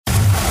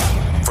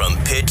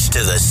pitch to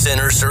the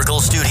Center Circle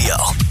studio.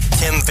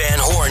 Tim Van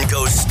Horn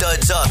goes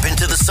studs up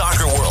into the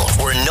soccer world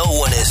where no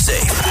one is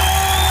safe.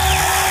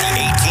 The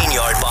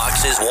 18-yard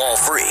box is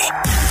wall-free.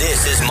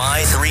 This is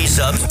My Three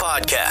Subs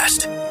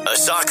Podcast, a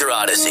soccer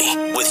odyssey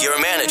with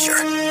your manager,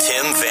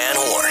 Tim Van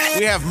Horn.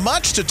 We have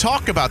much to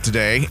talk about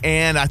today,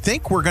 and I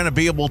think we're going to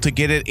be able to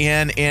get it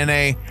in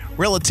a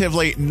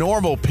relatively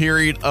normal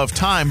period of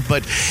time,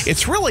 but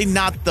it's really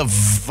not the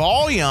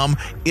volume,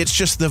 it's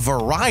just the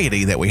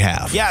variety that we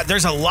have. Yeah,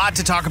 there's a lot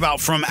to talk about,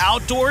 from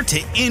outdoor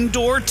to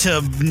indoor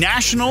to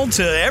national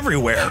to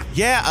everywhere.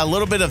 Yeah, a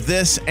little bit of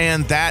this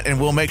and that, and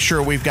we'll make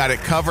sure we've got it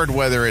covered,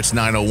 whether it's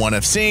 901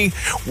 FC,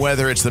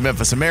 whether it's the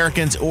Memphis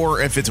Americans,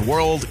 or if it's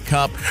World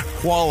Cup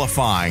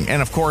qualifying.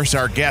 And of course,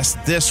 our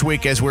guest this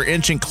week, as we're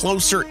inching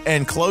closer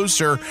and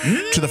closer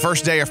to the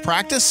first day of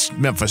practice,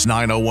 Memphis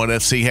 901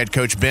 FC head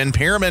coach Ben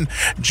Pearman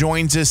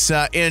joins us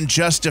in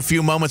just a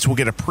few moments. We'll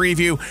get a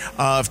preview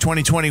of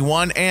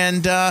 2021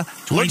 and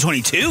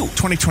 2022.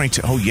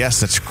 2022. Oh, yes,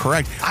 that's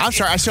correct. I'm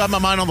sorry. I still have my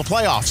mind on the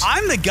playoffs.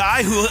 I'm the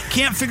guy who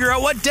can't figure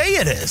out what day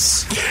it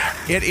is.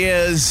 It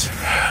is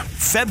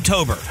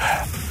Febtober.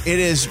 It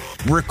is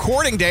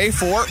recording day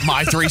for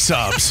My Three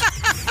Subs.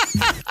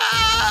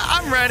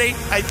 I'm ready,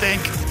 I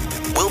think.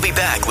 We'll be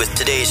back with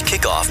today's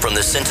kickoff from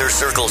the Center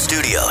Circle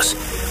studios.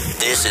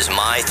 This is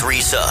My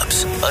Three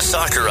Subs, a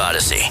soccer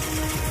odyssey.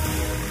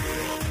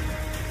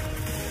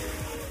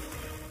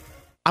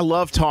 I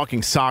love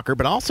talking soccer,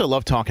 but I also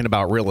love talking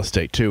about real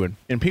estate too.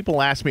 And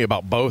people ask me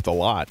about both a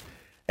lot.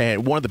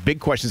 And one of the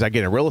big questions I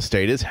get in real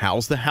estate is,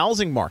 how's the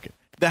housing market?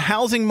 The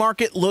housing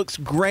market looks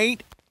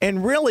great.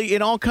 And really,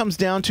 it all comes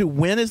down to,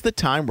 when is the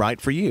time right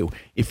for you?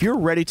 If you're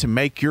ready to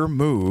make your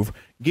move,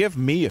 give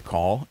me a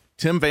call.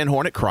 Tim Van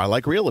Horn at Cry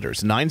Like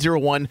Realtors.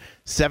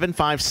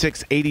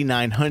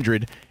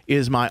 901-756-8900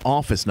 is my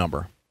office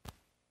number.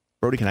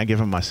 Brody, can I give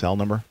him my cell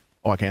number?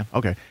 Oh, I can?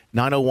 Okay.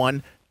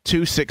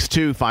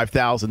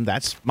 901-262-5000.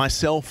 That's my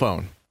cell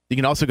phone. You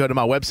can also go to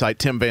my website,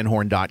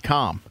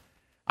 timvanhorn.com.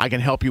 I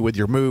can help you with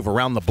your move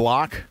around the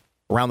block,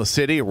 around the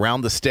city,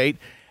 around the state,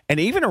 and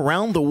even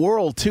around the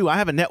world, too. I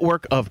have a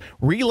network of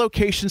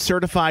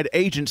relocation-certified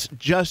agents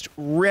just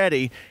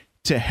ready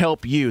to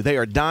help you. They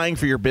are dying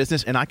for your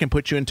business, and I can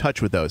put you in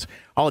touch with those.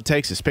 All it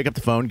takes is pick up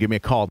the phone, give me a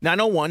call.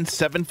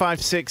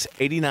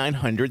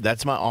 901-756-8900.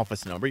 That's my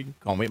office number. You can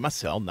call me at my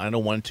cell,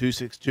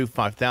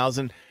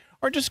 901-262-5000.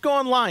 Or just go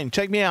online.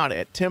 Check me out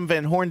at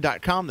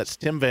timvanhorn.com. That's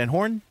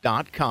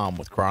timvanhorn.com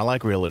with Cry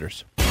Like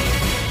Realtors.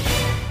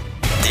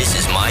 This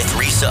is My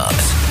Three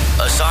Subs,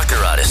 a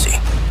soccer odyssey.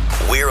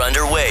 We're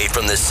underway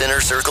from the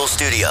Center Circle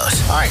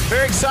studios. All right,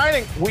 very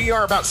exciting. We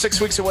are about 6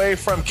 weeks away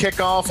from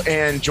kickoff,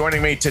 and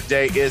joining me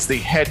today is the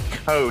head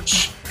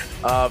coach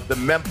of the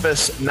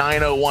Memphis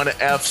 901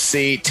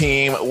 FC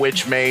team,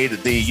 which made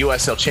the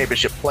USL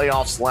Championship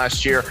playoffs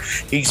last year.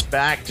 He's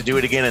back to do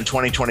it again in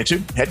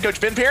 2022. Head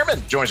coach Ben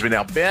Pearman joins me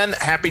now. Ben,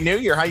 Happy New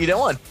Year. How you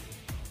doing?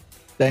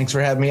 Thanks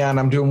for having me on.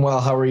 I'm doing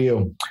well. How are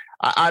you?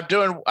 I'm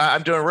doing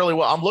really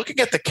well. I'm looking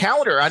at the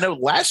calendar. I know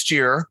last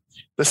year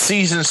the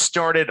season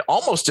started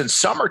almost in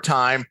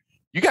summertime.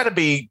 You got to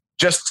be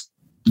just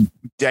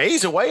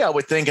days away, I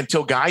would think,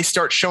 until guys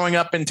start showing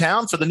up in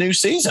town for the new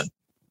season.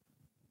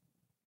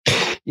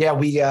 Yeah,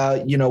 we,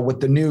 with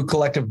the new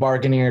collective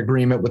bargaining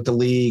agreement with the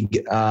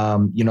league,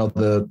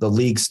 the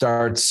league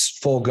starts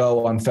full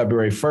go on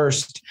February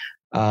 1st.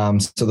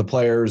 So the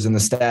players and the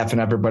staff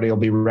and everybody will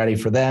be ready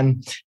for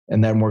then.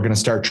 And then we're going to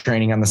start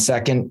training on the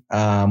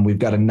 2nd. We've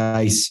got a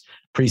nice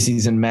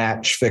preseason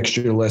match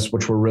fixture list,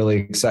 which we're really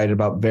excited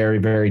about. Very,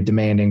 very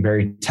demanding,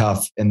 very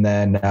tough. And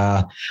then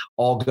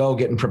all go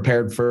getting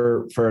prepared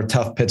for a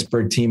tough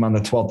Pittsburgh team on the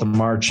 12th of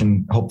March,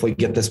 and hopefully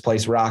get this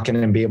place rocking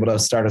and be able to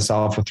start us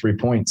off with 3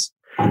 points.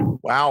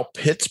 Wow,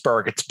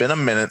 Pittsburgh. It's been a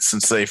minute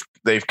since they've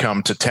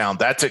come to town.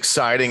 That's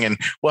exciting. And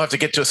we'll have to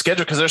get to a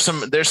schedule, because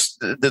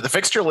the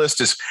fixture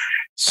list is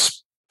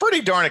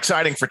pretty darn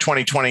exciting for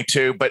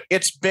 2022, but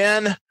it's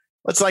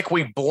like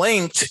we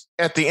blinked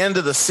at the end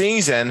of the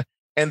season,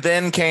 and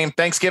then came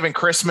Thanksgiving,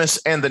 Christmas,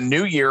 and the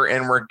New Year,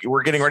 and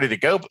we're getting ready to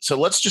go. So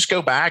let's just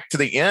go back to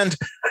the end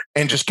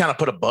and just kind of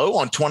put a bow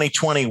on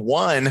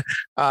 2021.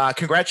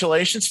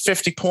 Congratulations,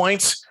 50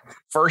 points,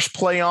 first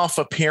playoff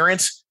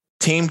appearance.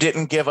 Team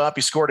didn't give up.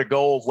 You scored a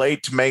goal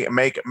late to make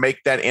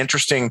that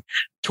interesting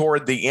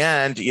toward the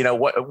end. You know,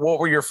 what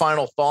were your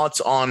final thoughts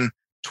on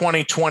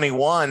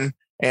 2021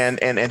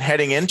 and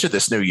heading into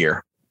this new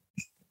year?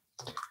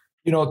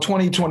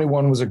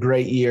 2021 was a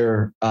great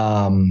year.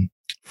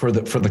 For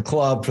the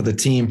club, for the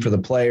team, for the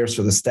players,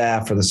 for the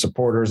staff, for the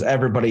supporters,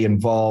 everybody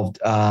involved.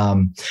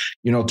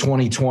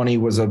 2020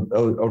 was a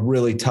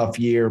really tough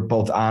year,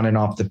 both on and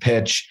off the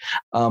pitch,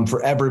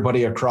 for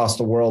everybody across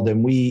the world.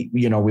 And we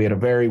had a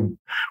very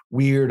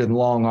weird and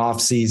long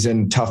off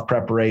season, tough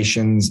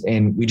preparations,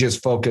 and we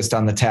just focused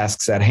on the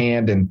tasks at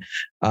hand. And,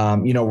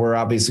 we're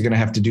obviously going to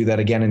have to do that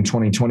again in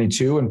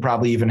 2022, and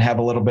probably even have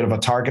a little bit of a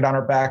target on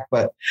our back.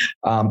 But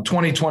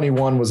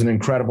 2021 was an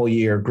incredible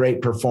year,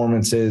 great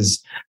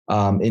performances,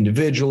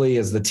 individually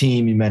as the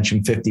team. You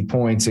mentioned 50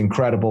 points,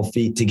 incredible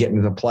feat to get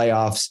into the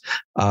playoffs.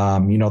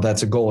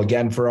 That's a goal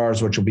again for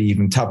ours, which will be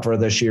even tougher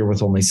this year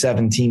with only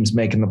 7 teams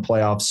making the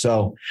playoffs.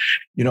 So,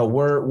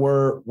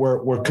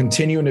 we're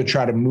continuing to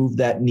try to move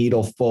that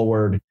needle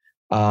forward.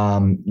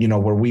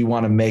 Where we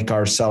want to make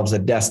ourselves a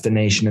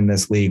destination in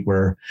this league,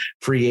 where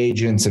free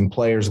agents and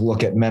players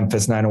look at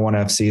Memphis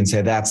 901 FC and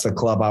say, that's the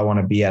club I want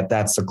to be at.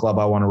 That's the club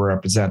I want to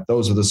represent.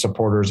 Those are the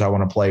supporters I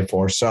want to play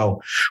for.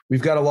 So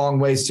we've got a long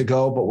ways to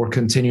go, but we're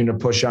continuing to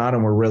push on,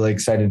 and we're really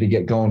excited to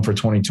get going for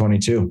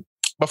 2022.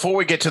 Before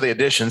we get to the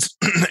additions,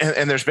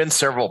 and there's been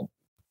several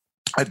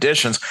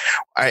additions,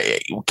 I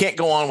can't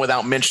go on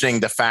without mentioning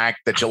the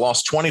fact that you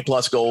lost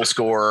 20-plus goal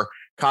scorer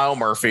Kyle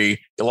Murphy.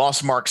 You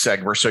lost Mark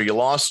Segber, so you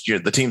lost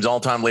the team's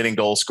all-time leading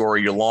goal scorer.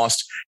 You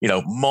lost,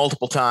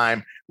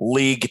 multiple-time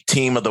league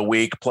team of the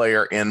week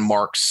player in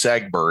Mark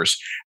Segbers.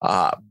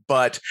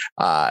 But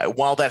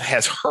while that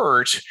has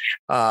hurt,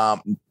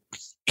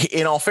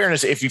 in all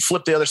fairness, if you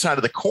flip the other side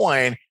of the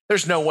coin,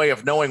 there's no way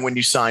of knowing when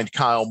you signed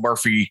Kyle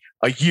Murphy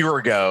a year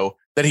ago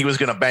that he was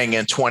going to bang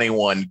in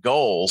 21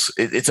 goals.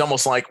 It's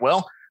almost like,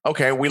 well,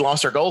 okay, we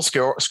lost our goal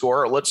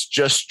scorer. Let's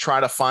just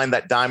try to find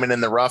that diamond in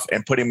the rough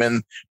and put him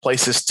in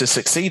places to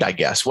succeed, I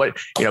guess.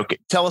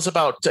 Tell us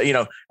about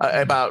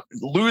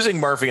losing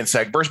Murphy and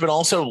Segbers, but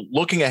also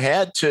looking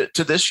ahead to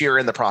this year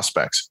in the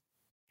prospects.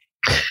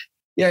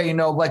 Yeah,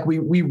 like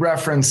we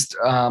referenced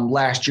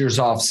last year's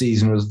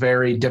offseason was a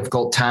very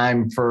difficult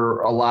time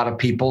for a lot of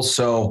people.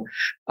 So,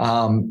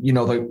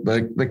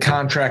 the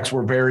contracts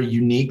were very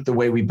unique the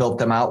way we built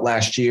them out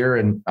last year.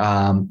 And,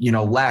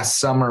 last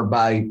summer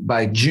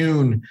by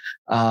June,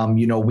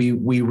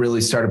 we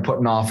really started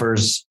putting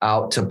offers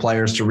out to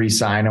players to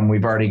re-sign them.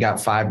 We've already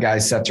got 5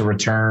 guys set to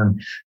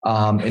return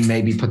and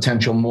maybe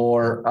potential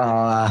more,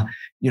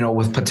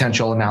 with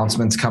potential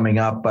announcements coming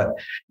up. But,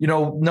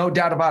 no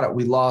doubt about it.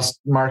 We lost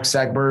Mark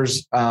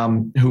Segbers,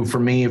 who for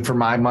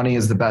my money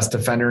is the best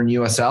defender in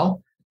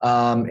USL.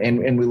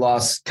 And we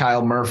lost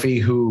Kyle Murphy,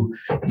 who,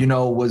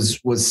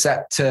 was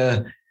set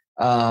to,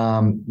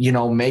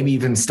 maybe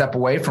even step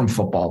away from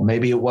football.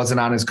 Maybe it wasn't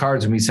on his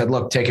cards. And we said,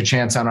 look, take a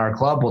chance on our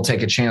club. We'll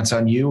take a chance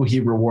on you. He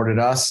rewarded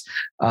us,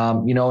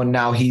 and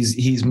now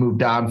he's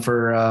moved on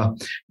for,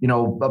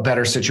 a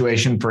better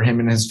situation for him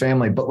and his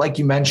family. But like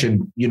you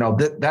mentioned,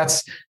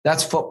 that's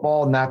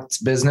football and that's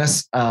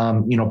business.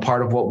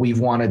 Part of what we've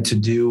wanted to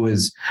do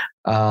is,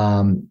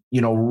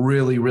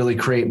 really, really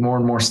create more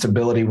and more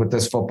stability with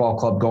this football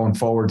club going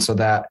forward so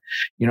that,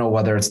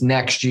 whether it's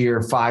next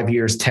year, 5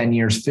 years, 10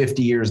 years,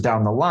 50 years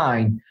down the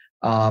line,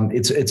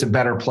 it's a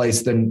better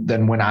place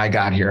than when I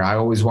got here. I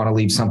always want to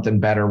leave something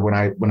better when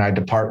I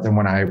depart than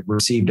when I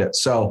received it.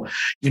 So,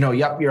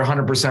 yep, you're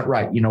 100%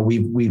 right.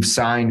 We've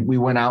signed, we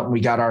went out and we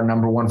got our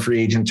number 1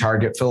 free agent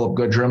target, Philip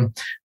Goodrum,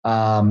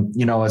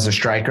 as a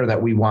striker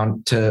that we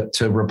want to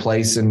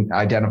replace and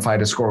identify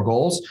to score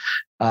goals.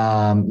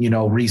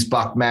 Reese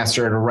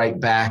Buckmaster at a right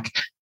back,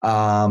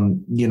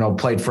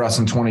 played for us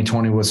in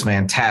 2020, was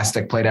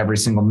fantastic, played every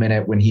single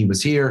minute when he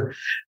was here.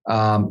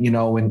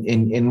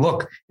 And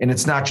look, and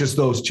it's not just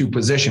those 2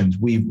 positions.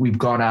 We've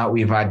gone out,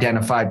 we've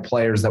identified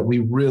players that we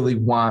really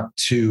want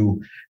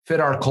to fit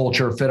our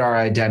culture, fit our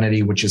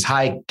identity, which is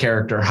high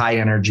character, high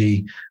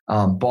energy,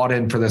 bought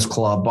in for this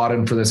club, bought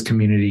in for this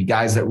community,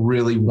 guys that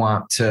really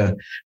want to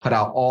put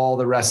out all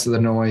the rest of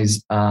the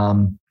noise,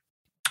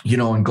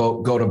 and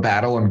go to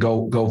battle and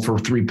go for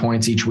 3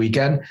 points each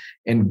weekend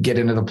and get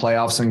into the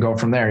playoffs and go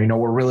from there.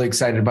 We're really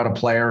excited about a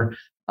player,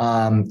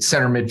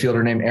 center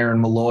midfielder named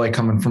Aaron Malloy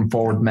coming from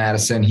Forward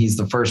Madison. He's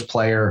the first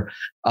player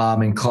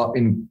in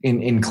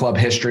club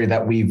history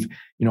that we've,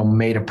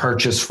 made a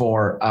purchase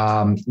for,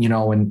 and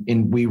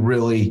we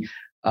really,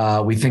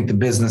 we think the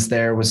business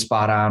there was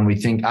spot on. We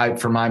think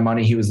for my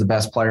money, he was the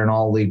best player in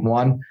all League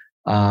One.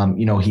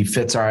 He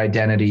fits our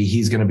identity.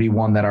 He's going to be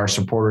one that our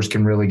supporters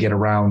can really get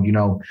around.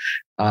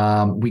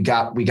 We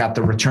got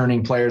the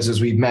returning players,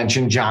 as we've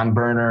mentioned, John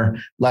Berner,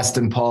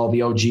 Leston Paul,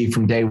 the OG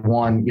from day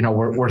one.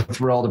 We're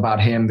thrilled about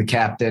him, the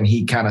captain.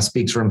 He kind of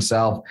speaks for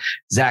himself.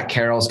 Zach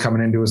Carroll's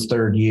coming into his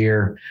 3rd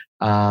year.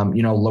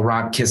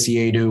 Laurent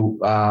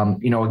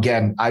Kissiedu,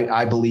 again,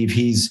 I believe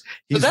he's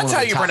so that's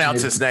how you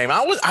pronounce his name.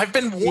 I've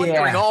been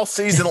wondering all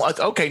season.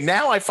 Okay,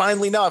 now I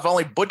finally know. I've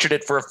only butchered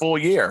it for a full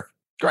year.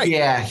 Great.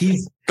 Yeah,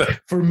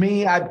 for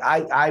me,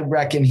 I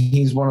reckon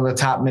he's one of the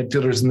top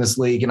midfielders in this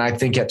league. And I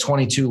think at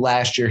 22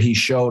 last year, he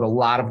showed a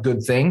lot of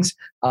good things.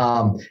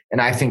 And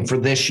I think for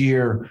this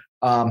year,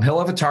 he'll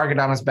have a target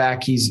on his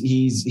back.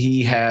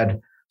 He had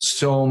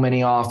so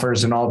many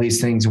offers and all these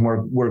things, and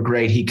we're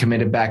great. He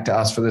committed back to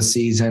us for the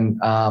season.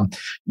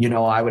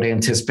 I would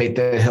anticipate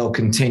that he'll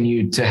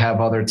continue to have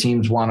other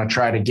teams want to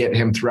try to get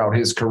him throughout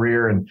his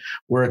career, and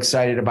we're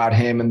excited about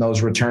him and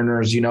those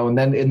returners. And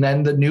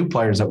then the new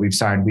players that we've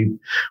signed.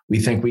 We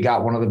think we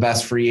got one of the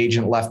best free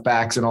agent left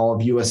backs in all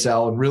of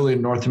USL and really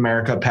in North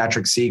America,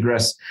 Patrick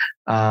Segrist.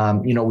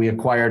 We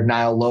acquired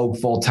Niall Logue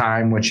full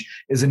time, which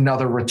is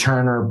another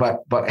returner,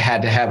 but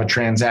had to have a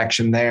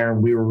transaction there.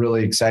 And we were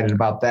really excited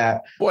about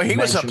that. Boy, he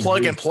was a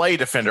plug and play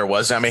defender,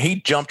 he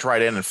jumped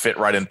right in and fit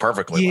right in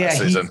perfectly last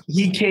season.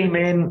 He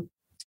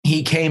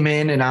came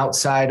in and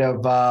outside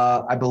of,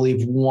 I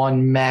believe,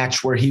 one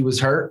match where he was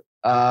hurt,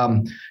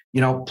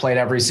 played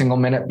every single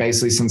minute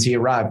basically since he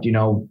arrived.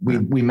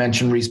 We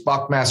mentioned Reese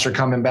Buckmaster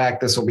coming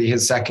back. This will be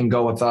his second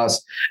go with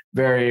us.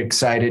 Very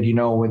excited, it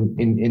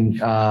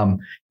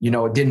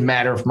didn't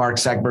matter if Mark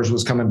Segbers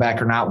was coming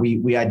back or not.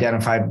 We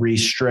identified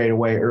Reese straight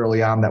away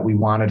early on that we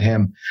wanted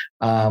him.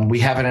 We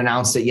haven't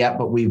announced it yet,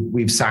 but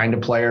we've signed a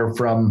player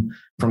from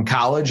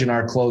college in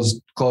our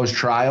closed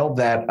trial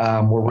that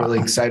we're really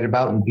excited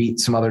about and beat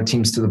some other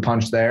teams to the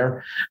punch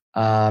there.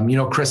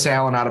 Chris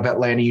Allen out of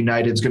Atlanta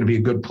United is going to be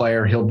a good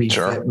player. He'll be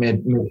fit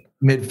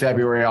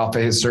mid-February off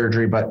of his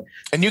surgery.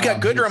 And you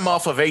got Goodrum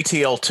off of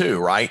ATL too,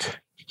 right?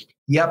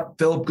 Yep.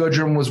 Philip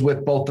Goodrum was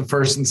with both the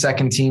first and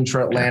second teams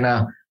for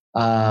Atlanta.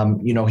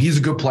 He's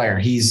a good player.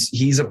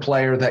 He's a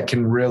player that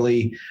can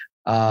really,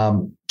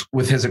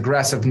 with his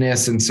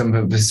aggressiveness and some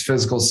of his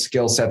physical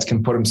skill sets,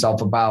 can put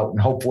himself about, and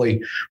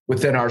hopefully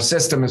within our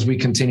system, as we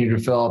continue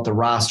to fill out the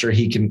roster,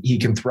 he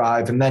can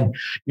thrive. And then,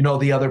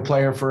 the other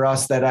player for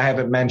us that I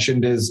haven't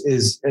mentioned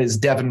is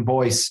Devin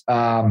Boyce. He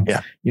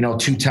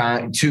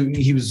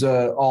was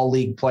a all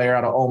league player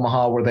out of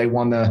Omaha where they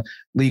won the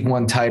League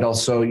One title.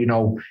 So,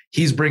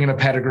 he's bringing a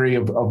pedigree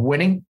of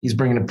winning. He's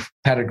bringing a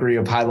pedigree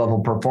of high level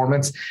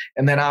performance.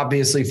 And then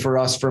obviously for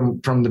us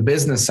from the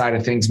business side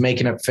of things,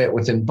 making it fit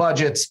within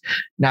budgets,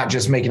 not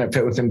just making it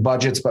fit within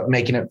budgets, but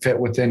making it fit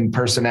within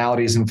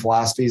personalities and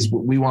philosophies.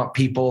 We want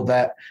people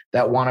that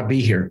want to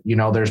be here.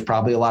 There's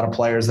probably a lot of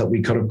players that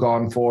we could have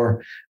gone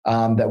for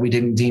that we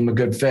didn't deem a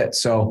good fit.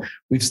 So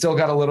we've still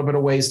got a little bit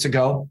of ways to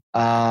go.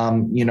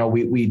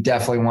 We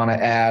definitely want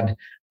to add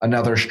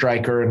another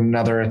striker and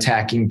another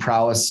attacking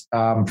prowess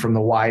from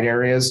the wide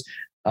areas.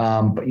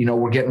 But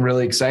we're getting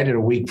really excited. A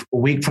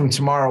week from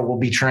tomorrow, we'll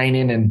be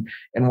training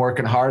and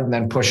working hard and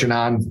then pushing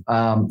on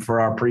for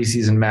our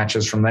preseason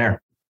matches from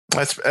there.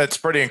 That's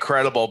pretty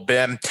incredible,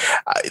 Ben.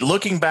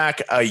 Looking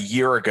back a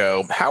year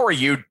ago, how are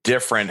you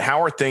different?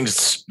 How are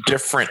things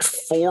different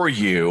for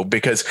you?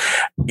 Because,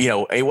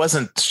 it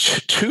wasn't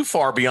too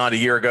far beyond a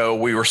year ago.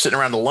 We were sitting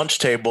around the lunch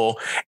table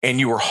and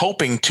you were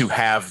hoping to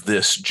have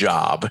this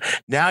job.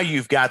 Now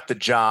you've got the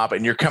job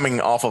and you're coming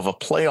off of a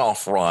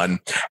playoff run.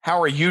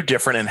 How are you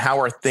different and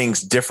how are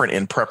things different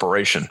in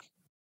preparation?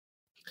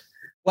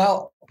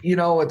 Well,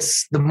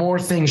 it's the more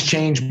things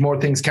change, more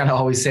things kind of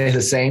always stay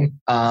the same.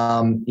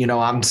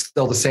 I'm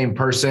still the same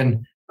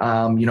person.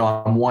 I'm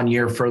 1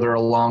 year further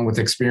along with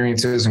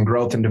experiences and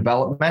growth and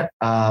development.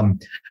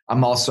 I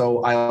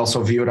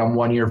also view it, I'm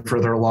 1 year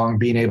further along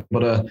being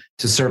able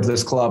to serve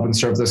this club and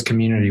serve this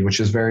community, which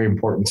is very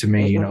important to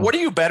me. What are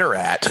you better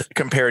at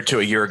compared to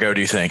a year ago,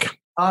 do you think?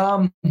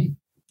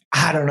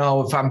 I don't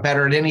know if I'm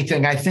better at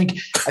anything. I think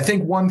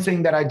one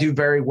thing that I do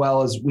very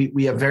well is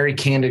we have very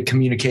candid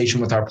communication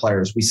with our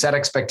players. We set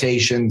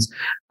expectations,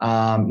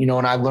 and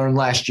I learned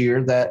last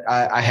year that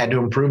I had to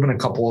improve in a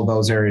couple of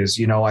those areas.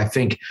 I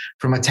think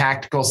from a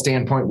tactical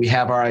standpoint, we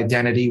have our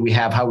identity, we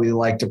have how we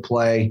like to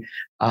play.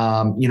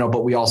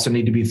 But we also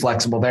need to be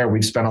flexible there.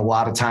 We've spent a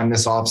lot of time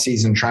this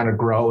offseason trying to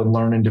grow and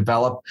learn and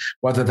develop,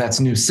 whether that's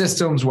new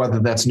systems, whether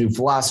that's new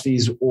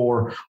philosophies,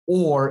 or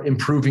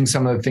improving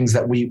some of the things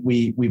that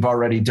we've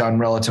already done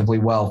relatively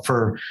well.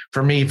 For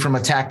me, from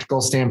a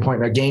tactical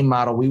standpoint, a game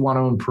model, we want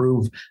to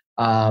improve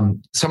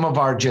some of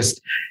our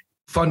just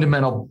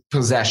fundamental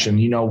possession.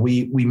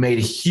 We made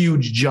a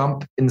huge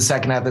jump in the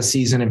second half of the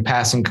season in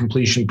passing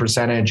completion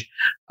percentage.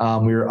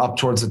 We were up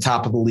towards the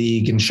top of the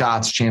league in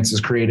shots,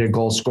 chances created,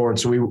 goals scored.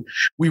 So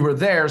we were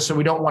there. So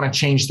we don't want to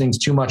change things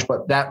too much,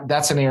 but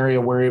that's an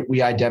area where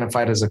we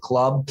identified as a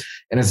club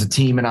and as a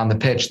team and on the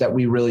pitch that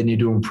we really need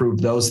to improve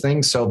those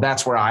things. So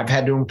that's where I've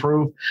had to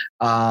improve,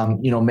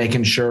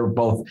 making sure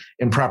both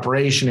in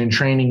preparation and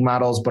training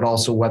models, but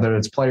also whether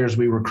it's players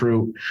we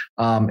recruit,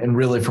 and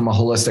really from a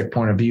holistic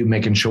point of view,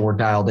 making sure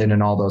we're dialed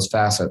in all those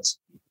facets.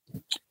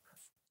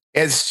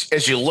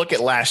 As you look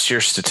at last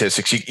year's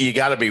statistics, you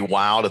got to be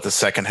wowed at the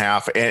second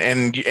half,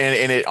 and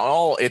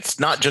it's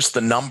not just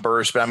the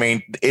numbers, but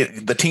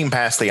the team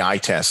passed the eye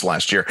test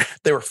last year.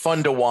 They were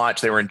fun to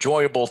watch, they were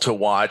enjoyable to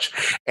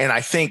watch, and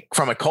I think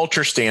from a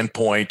culture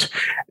standpoint,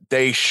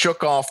 they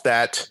shook off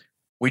that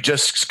we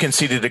just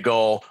conceded a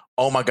goal.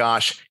 Oh my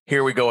gosh,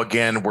 here we go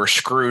again. We're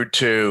screwed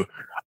to.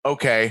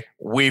 Okay,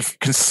 we've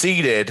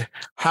conceded.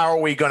 How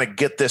are we going to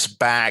get this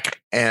back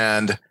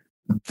and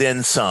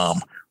then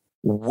some?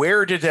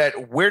 Where did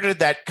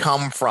that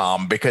come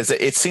from? Because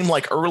it seemed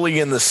like early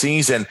in the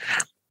season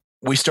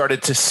we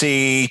started to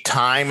see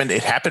time, and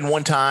it happened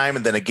one time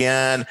and then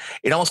again.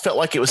 It almost felt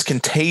like it was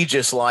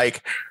contagious,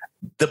 like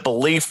the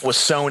belief was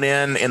sown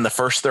in the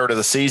first third of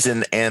the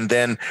season, and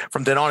then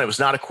from then on it was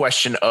not a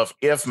question of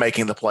if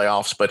making the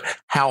playoffs, but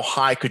how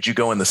high could you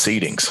go in the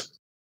seedings?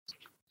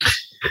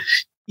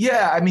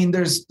 Yeah, I mean,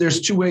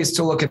 there's two ways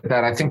to look at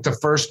that. I think the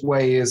first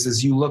way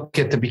is you look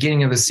at the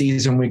beginning of the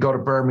season, we go to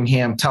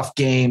Birmingham, tough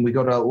game. We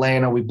go to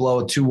Atlanta, we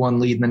blow a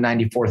 2-1 lead in the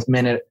 94th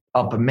minute,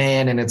 up a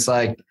man, and it's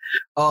like,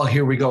 oh,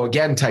 here we go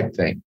again type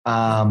thing.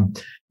 And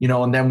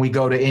then we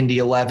go to Indy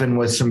 11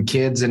 with some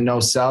kids and no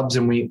subs,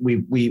 and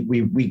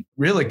we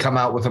really come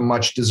out with a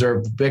much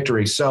deserved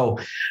victory. So,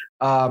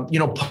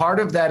 part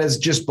of that is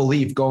just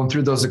belief going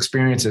through those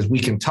experiences. We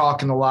can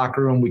talk in the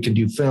locker room, we can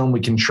do film, we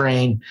can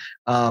train.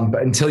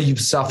 But until you've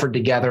suffered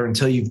together,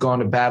 until you've gone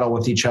to battle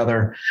with each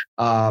other,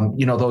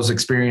 those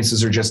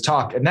experiences are just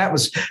talk. And that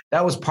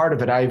was part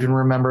of it. I even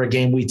remember a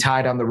game we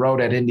tied on the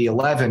road at Indy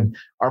 11.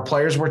 Our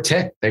players were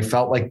ticked. They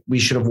felt like we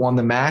should have won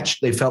the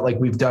match. They felt like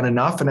we've done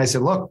enough. And I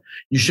said, look,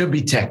 you should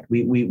be ticked.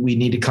 We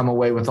need to come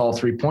away with all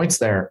 3 points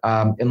there,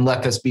 and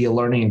let this be a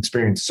learning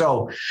experience.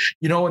 So,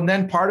 and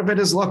then part of it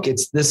is, look,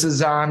 this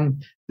is on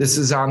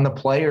the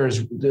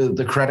players.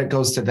 The credit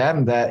goes to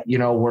them that,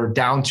 we're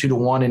down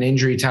 2-1 in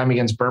injury time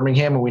against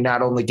Birmingham, and we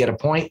not only get a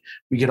point,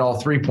 we get all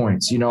 3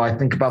 points. I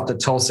think about the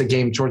Tulsa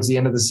game towards the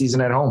end of the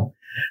season at home.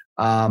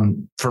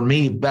 For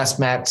me, best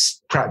match,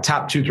 top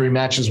 2-3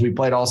 matches we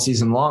played all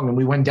season long, and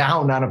we went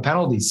down on a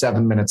penalty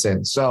 7 minutes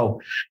in.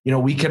 So,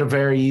 we could have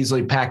very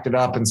easily packed it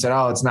up and said,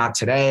 oh, it's not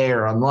today,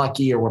 or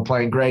unlucky, or we're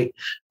playing great.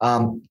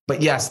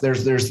 But yes,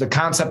 there's the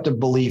concept of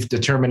belief,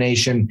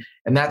 determination,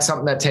 and that's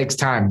something that takes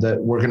time.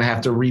 That we're going to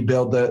have to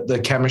rebuild the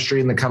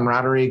chemistry and the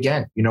camaraderie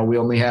again. We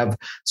only have a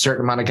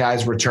certain amount of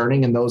guys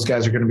returning, and those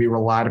guys are going to be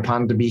relied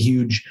upon to be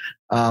huge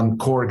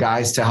core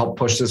guys to help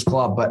push this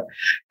club. But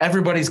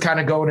everybody's kind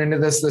of going into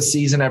this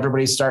season.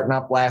 Everybody's starting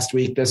up last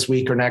week, this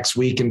week, or next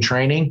week in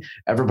training.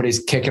 Everybody's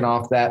kicking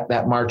off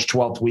that March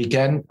 12th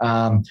weekend.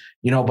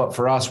 But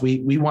for us,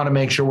 we want to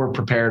make sure we're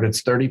prepared.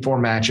 It's 34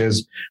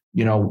 matches.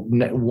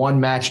 One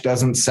match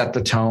doesn't set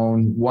the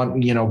tone.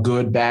 One,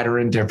 good, bad, or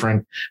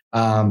indifferent.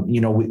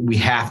 We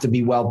have to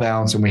be well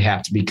balanced, and we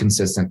have to be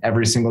consistent.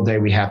 Every single day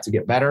we have to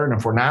get better. And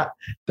if we're not,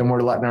 then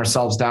we're letting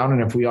ourselves down.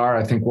 And if we are,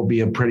 I think we'll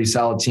be a pretty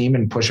solid team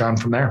and push on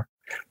from there.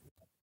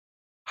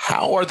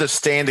 How are the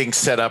standings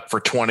set up for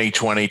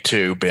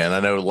 2022, Ben? I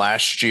know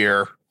last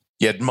year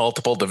you had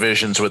multiple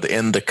divisions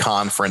within the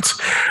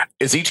conference.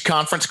 Is each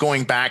conference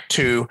going back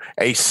to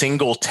a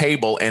single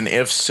table? And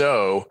if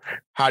so,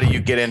 how do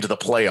you get into the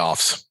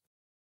playoffs?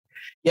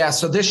 Yeah,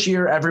 so this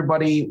year,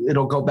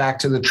 it'll go back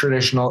to the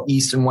traditional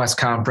East and West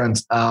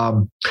Conference.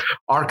 Our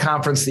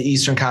conference, the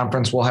Eastern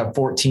Conference, will have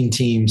 14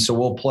 teams. So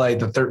we'll play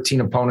the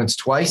 13 opponents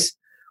twice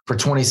for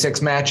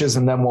 26 matches,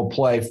 and then we'll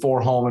play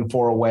 4 home and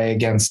 4 away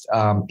against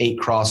 8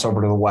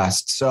 crossover to the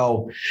West.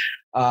 So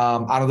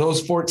out of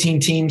those 14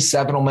 teams,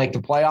 7 will make the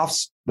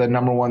playoffs. The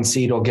number 1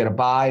 seed will get a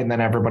bye, and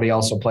then everybody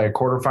else will play a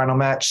quarterfinal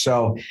match.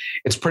 So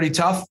it's pretty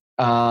tough.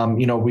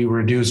 We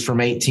reduced from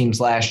 8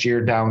 teams last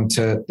year down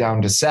to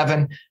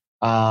 7.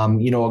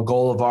 A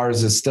goal of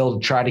ours is still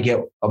to try to get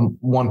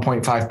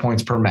 1.5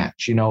 points per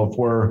match. If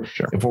we're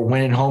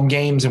winning home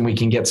games and we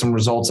can get some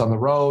results on the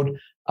road,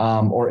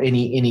 or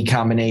any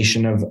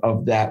combination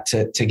of that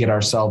to get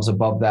ourselves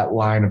above that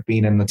line of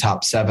being in the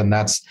top 7.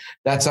 That's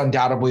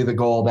undoubtedly the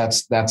goal.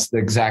 That's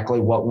exactly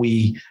what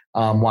we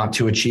want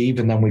to achieve.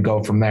 And then we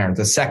go from there.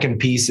 The second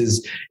piece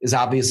is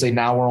obviously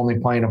now we're only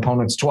playing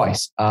opponents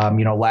twice.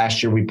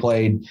 Last year we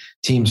played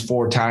teams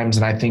 4 times.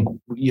 And I think,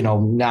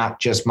 not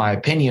just my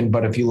opinion,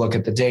 but if you look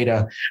at the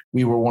data,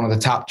 we were one of the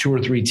top 2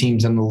 or 3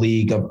 teams in the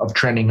league of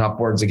trending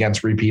upwards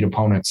against repeat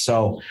opponents.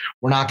 So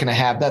we're not going to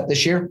have that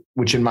this year,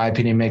 which in my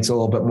opinion makes it a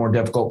little bit more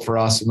difficult for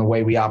us in the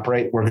way we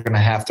operate. We're going to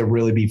have to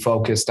really be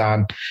focused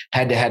on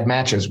head-to-head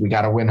matches. We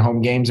got to win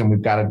home games, and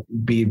we've got to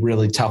be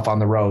really tough on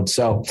the road.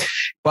 So,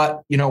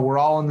 but, we're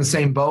all in the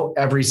same boat,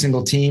 every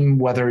single team,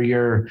 whether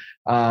you're,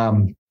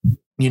 Orange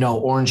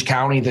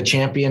County, the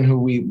champion, who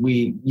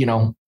we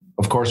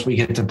of course we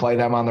get to play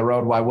them on the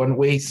road. Why wouldn't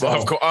we? So,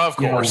 of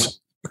course.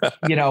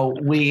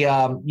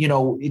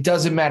 It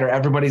doesn't matter.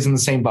 Everybody's in the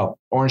same boat.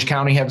 Orange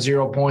County have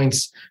 0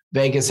 points.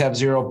 Vegas have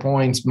 0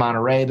 points.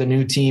 Monterey, the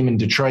new team, and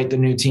Detroit, the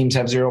new teams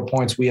have 0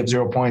 points. We have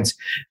 0 points.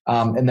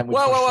 And then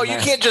whoa! You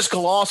can't just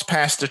gloss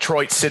past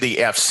Detroit City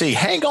FC.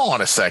 Hang on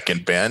a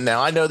second, Ben.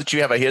 Now I know that you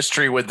have a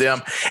history with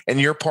them,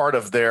 and you're part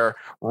of their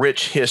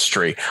rich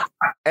history.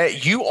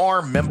 You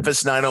are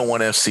Memphis 901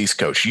 FC's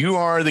coach. You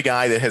are the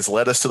guy that has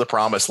led us to the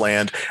promised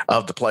land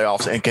of the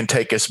playoffs and can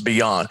take us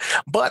beyond.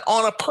 But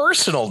on a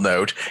personal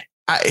note,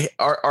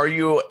 are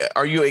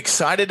you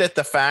excited at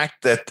the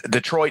fact that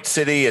Detroit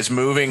City is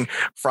moving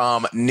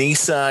from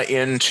NISA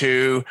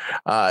into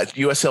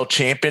USL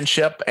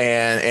Championship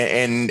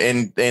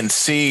and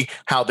see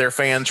how their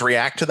fans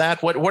react to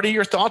that? What are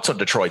your thoughts on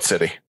Detroit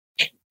City?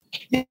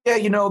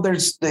 Yeah,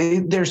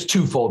 there's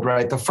twofold,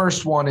 right? The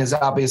first one is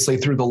obviously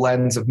through the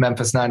lens of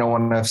Memphis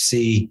 901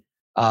 FC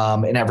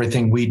and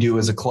everything we do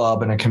as a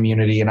club and a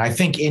community. And I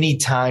think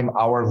anytime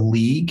our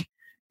league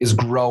is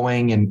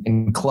growing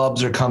and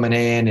clubs are coming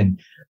in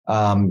and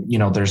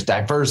There's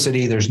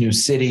diversity, there's new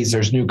cities,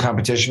 there's new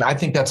competition. I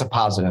think that's a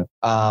positive.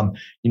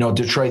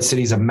 Detroit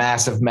City is a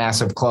massive,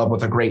 massive club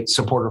with a great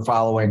supporter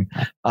following.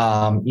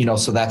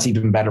 So that's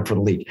even better for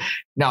the league.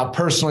 Now,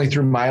 personally,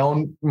 through my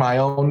own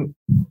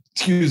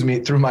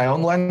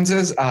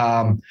lenses,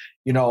 I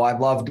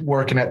loved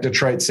working at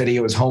Detroit City.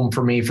 It was home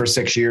for me for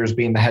 6 years,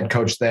 being the head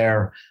coach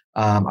there.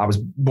 I was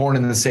born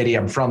in the city.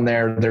 I'm from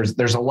there.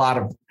 There's a lot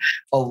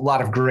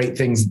of great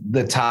things,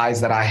 the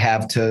ties that I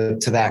have to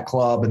that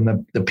club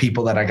and the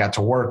people that I got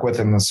to work with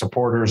and the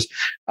supporters.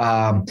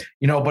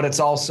 But it's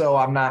also,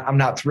 I'm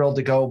not thrilled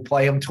to go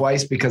play them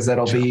twice because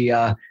that'll be,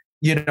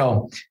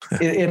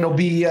 it'll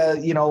be a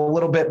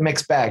little bit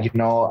mixed bag,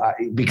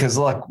 because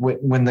look,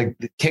 when the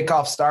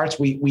kickoff starts,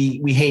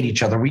 we hate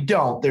each other. We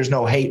don't. There's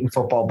no hate in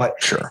football, but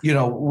sure.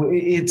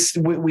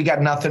 We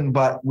got nothing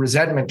but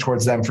resentment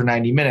towards them for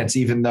 90 minutes.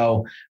 Even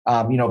though,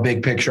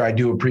 big picture, I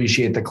do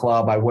appreciate the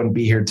club. I wouldn't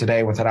be here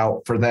today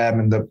without for them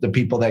and the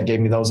people that gave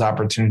me those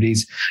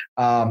opportunities.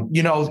 And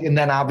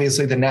then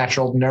obviously the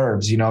natural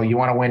nerves. You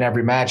want to win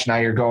every match. Now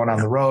you're going on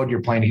the road.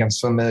 You're playing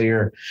against a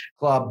familiar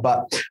club,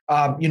 but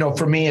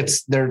for me, it's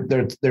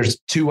there's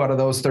 2 out of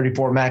those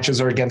 34 matches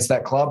are against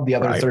that club. The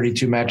other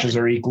 32 matches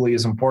are equally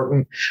as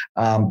important.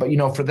 But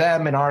for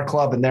them and our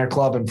club and their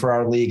club and for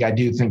our league, I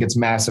do think it's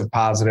massive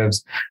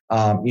positives.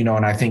 And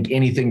I think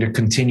anything to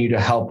continue to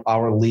help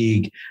our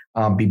league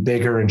be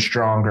bigger and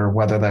stronger,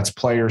 whether that's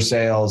player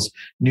sales,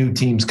 new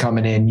teams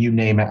coming in, you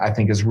name it, I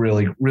think is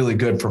really, really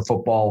good for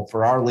football,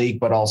 for our league,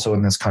 but also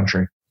in this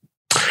country.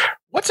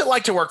 What's it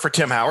like to work for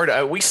Tim Howard?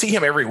 We see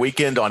him every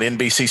weekend on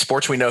NBC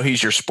Sports. We know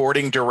he's your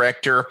sporting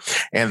director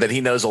and that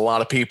he knows a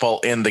lot of people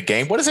in the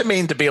game. What does it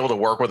mean to be able to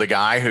work with a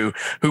guy who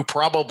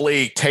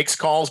probably takes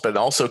calls, but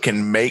also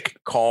can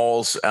make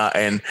calls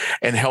and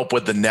help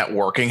with the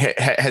networking?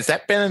 Has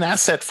that been an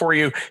asset for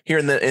you here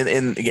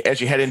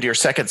as you head into your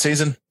second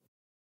season?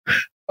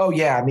 Oh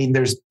yeah. I mean,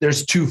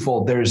 there's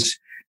twofold. There's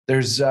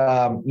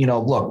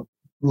look,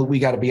 we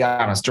got to be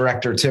honest,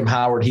 director Tim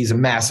Howard, he's a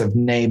massive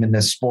name in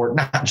this sport,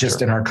 not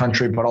just in our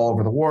country, but all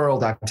over the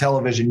world, on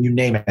television, you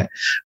name it.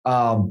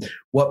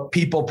 What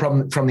people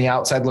from the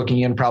outside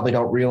looking in probably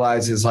don't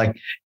realize is like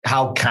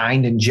how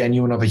kind and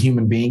genuine of a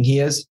human being he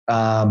is.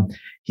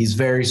 He's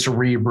very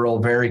cerebral,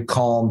 very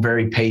calm,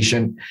 very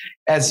patient,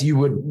 as you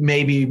would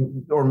maybe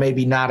or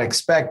maybe not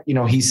expect.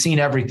 He's seen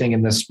everything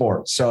in this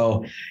sport.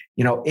 So,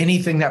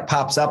 anything that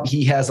pops up,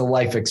 he has a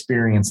life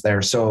experience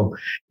there. So,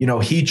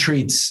 he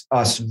treats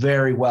us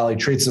very well. He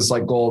treats us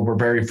like gold. We're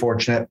very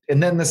fortunate.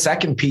 And then the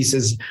second piece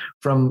is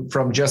from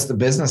just the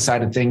business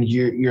side of things,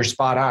 you're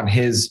spot on.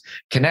 His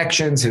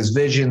connections, his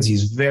visions,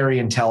 he's very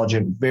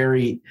intelligent,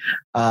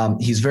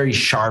 he's very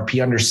sharp.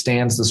 He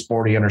understands the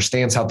sport. He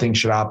understands how things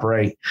should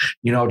operate.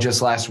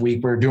 Just last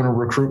week we were doing a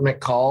recruitment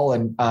call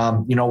and,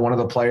 one of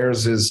the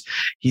players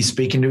he's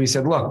speaking to, he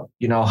said, look,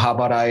 how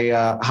about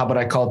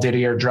I call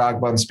Didier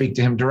Drogba and speak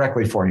to him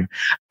directly for you?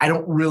 I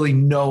don't really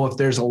know if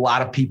there's a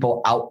lot of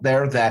people out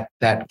there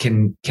that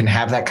can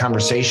have that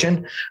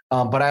conversation.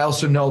 But I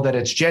also know that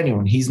it's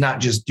genuine. He's not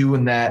just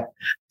doing that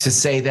to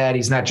say that.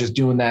 He's not just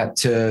doing that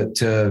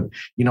to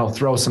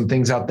throw some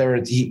things out there.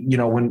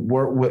 When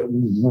we're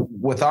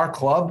with our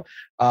club,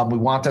 we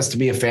want us to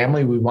be a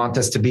family. We want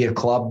us to be a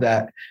club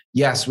that,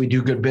 yes, we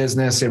do good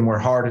business and we're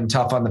hard and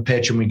tough on the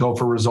pitch and we go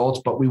for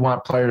results, but we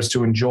want players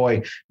to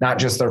enjoy not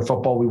just their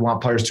football. We want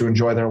players to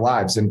enjoy their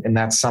lives. And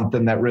that's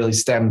something that really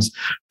stems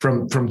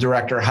from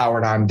Director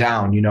Howard on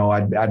down.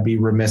 I'd be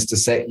remiss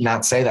to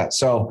not say that.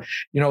 So,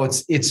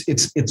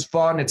 it's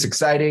fun. It's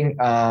exciting.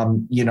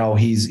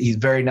 He's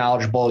very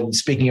knowledgeable.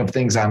 Speaking of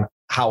things on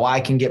how I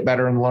can get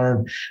better and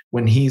learn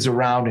when he's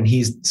around and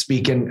he's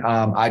speaking,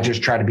 I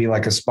just try to be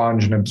like a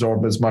sponge and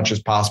absorb as much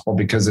as possible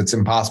because it's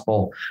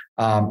impossible,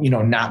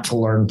 not to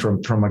learn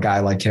from a guy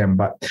like him.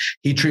 But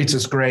he treats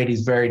us great.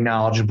 He's very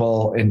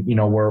knowledgeable, and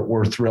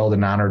we're thrilled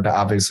and honored to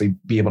obviously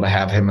be able to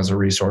have him as a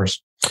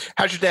resource.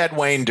 How's your dad,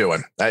 Wayne,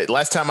 doing?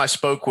 Last time I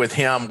spoke with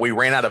him, we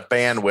ran out of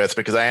bandwidth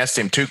because I asked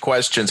him 2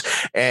 questions.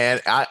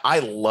 And I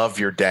love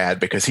your dad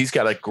because he's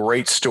got a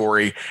great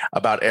story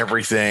about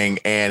everything.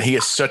 And he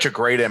is such a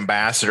great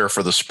ambassador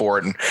for the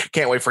sport. And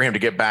can't wait for him to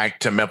get back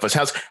to Memphis.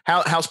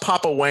 How's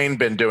Papa Wayne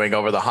been doing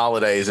over the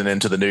holidays and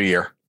into the new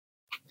year?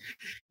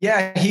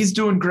 Yeah, he's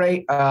doing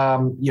great.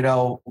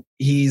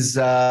 He's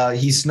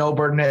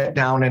snowbirding it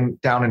down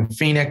in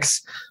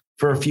Phoenix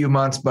for a few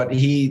months, but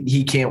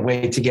he can't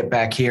wait to get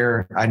back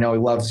here. I know he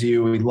loves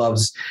you. He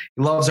loves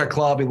our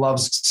club. He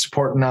loves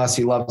supporting us.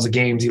 He loves the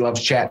games. He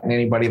loves chatting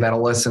anybody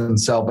that'll listen.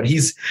 So, but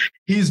he's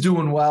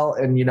doing well.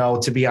 And,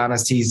 to be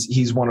honest,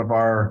 he's one of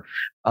our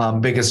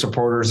biggest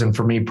supporters. And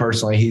for me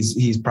personally,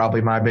 he's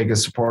probably my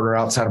biggest supporter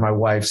outside of my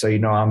wife. So,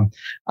 I'm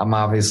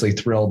obviously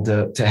thrilled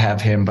to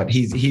have him, but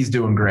he's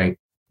doing great.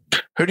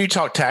 Who do you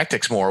talk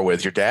tactics more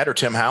with, your dad or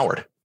Tim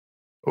Howard?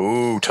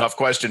 Ooh, tough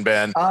question,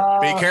 Ben.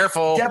 Be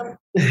careful.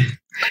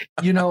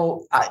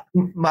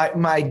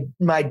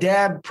 My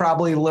dad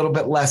probably a little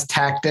bit less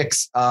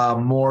tactics,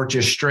 more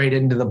just straight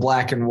into the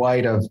black and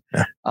white of,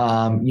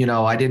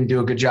 I didn't do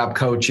a good job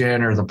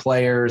coaching or the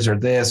players or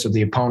this or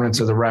the opponents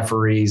or the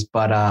referees.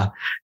 But, I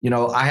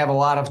have a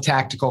lot of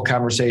tactical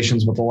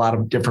conversations with a lot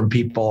of different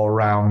people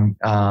around,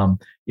 and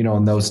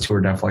those two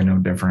are definitely no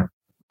different.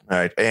 All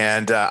right.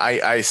 And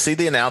I see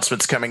the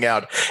announcements coming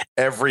out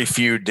every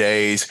few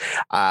days.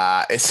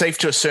 It's safe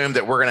to assume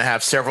that we're going to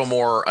have several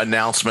more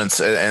announcements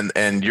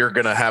and you're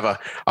going to have a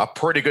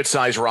pretty good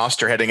size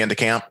roster heading into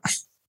camp.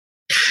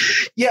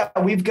 Yeah,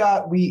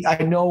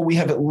 I know we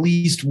have at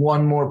least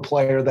one more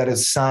player that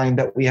is signed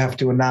that we have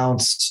to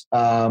announce.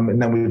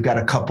 And then we've got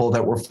a couple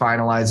that we're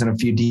finalizing a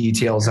few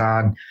details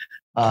on.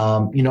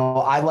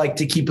 I like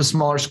to keep a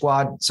smaller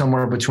squad,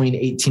 somewhere between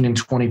 18 and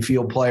 20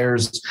 field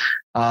players.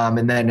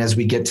 And then as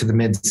we get to the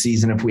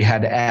mid-season, if we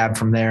had to add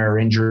from there,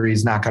 or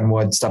knock on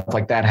wood, stuff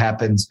like that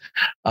happens,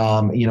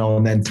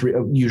 and then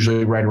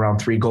usually right around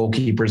 3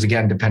 goalkeepers,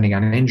 again, depending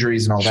on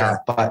injuries and all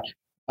that. But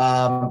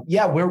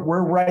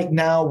we're right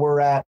now,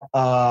 we're at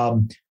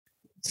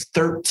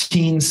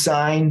 13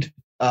 signed.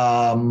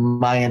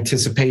 My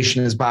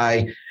anticipation is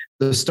by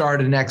the start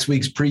of next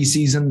week's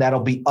preseason, that'll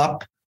be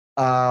up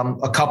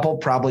a couple,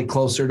 probably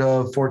closer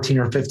to 14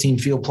 or 15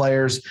 field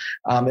players.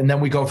 And then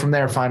we go from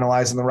there,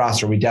 finalizing the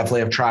roster. We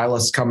definitely have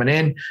trialists coming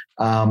in.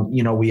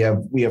 We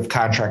have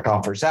contract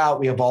offers out.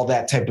 We have all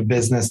that type of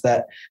business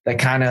that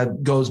kind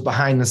of goes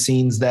behind the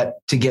scenes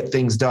to get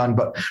things done.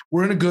 But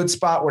we're in a good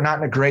spot. We're not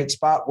in a great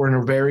spot. We're in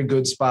a very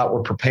good spot.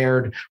 We're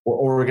prepared. We're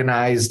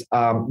organized.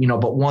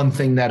 But one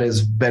thing that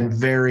has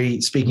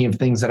been speaking of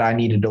things that I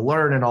needed to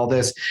learn and all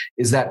this,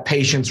 is that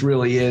patience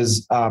really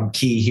is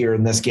key here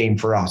in this game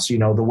for us.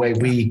 The way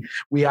we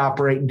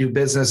operate and do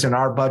business in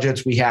our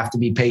budgets, we have to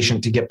be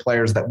patient to get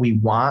players that we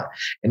want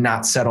and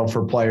not settle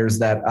for players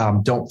that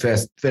don't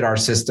fit our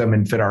system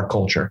and fit our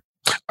culture.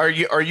 Are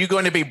you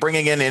going to be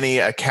bringing in any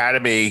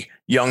academy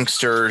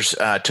youngsters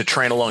to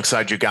train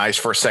alongside you guys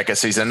for a second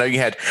season? I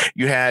know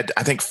you had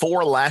I think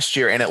 4 last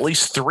year, and at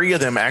least 3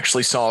 of them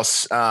actually saw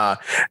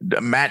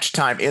match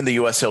time in the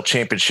USL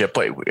Championship.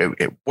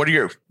 What are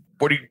you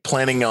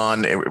planning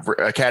on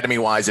academy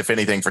wise, if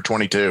anything, for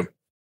 22?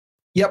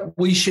 Yep,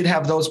 we should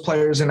have those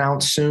players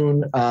announced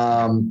soon.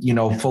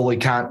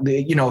 Fully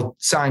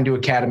signed to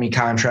academy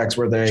contracts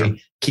where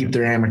they keep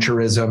their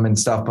amateurism and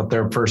stuff, but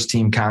they're first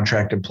team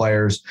contracted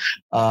players.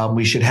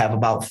 We should have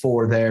about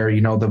 4 there.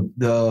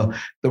 The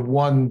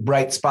one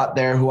bright spot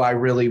there who I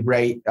really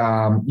rate,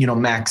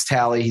 Max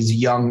Talley. He's a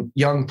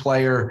young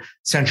player,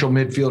 central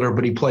midfielder,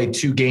 but he played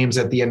 2 games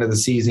at the end of the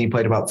season. He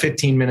played about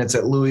 15 minutes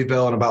at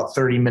Louisville and about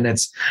 30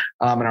 minutes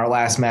in our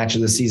last match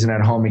of the seaon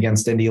at home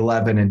against Indy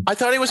 11. And I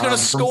thought he was going to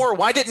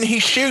score. Why didn't he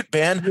shoot,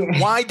 Ben?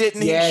 Why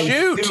didn't he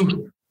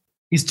shoot?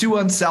 He's too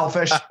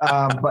unselfish.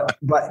 But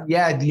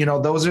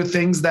those are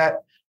things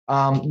that,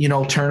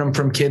 turn him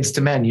from kids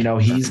to men.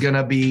 He's going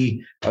to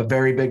be a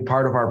very big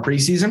part of our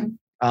preseason,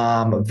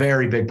 a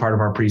very big part of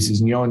our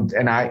preseason,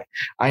 and I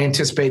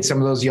anticipate some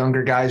of those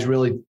younger guys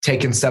really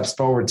taking steps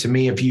forward. To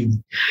me, if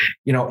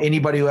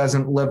anybody who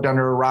hasn't lived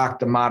under a rock,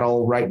 the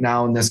model right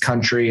now in this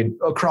country and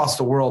across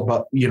the world,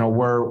 but, we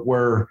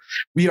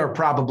are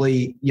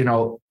probably,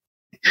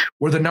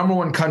 we're the number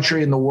 1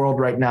 country in the world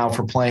right now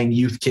for playing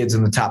youth kids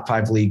in the top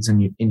 5 leagues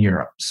in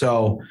Europe.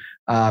 So,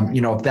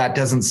 if that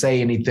doesn't say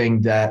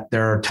anything, that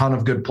there are a ton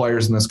of good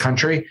players in this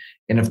country.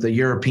 And if the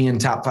European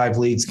top 5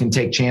 leagues can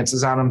take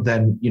chances on them,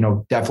 then,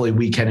 definitely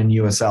we can in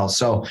USL.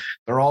 So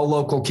they're all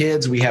local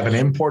kids. We haven't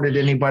imported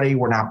anybody.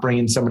 We're not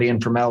bringing somebody in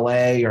from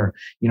LA or,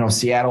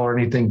 Seattle or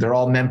anything. They're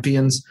all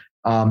Memphians.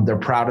 They're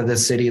proud of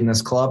this city and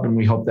this club, and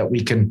we hope that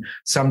we can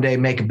someday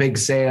make a big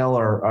sale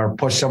or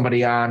push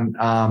somebody on,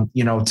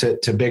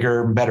 to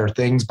bigger and better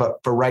things.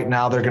 But for right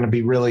now, they're going to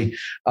be really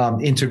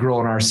integral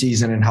in our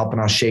season and helping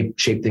us shape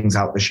things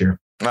out this year.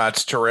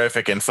 That's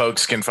terrific. And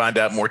folks can find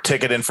out more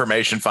ticket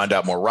information, find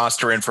out more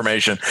roster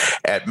information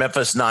at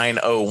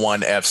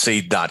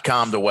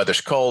Memphis901FC.com. The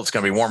weather's cold. It's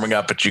going to be warming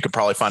up, but you can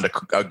probably find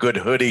a good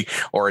hoodie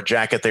or a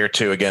jacket there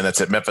too. Again,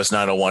 that's at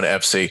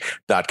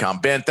Memphis901FC.com.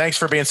 Ben, thanks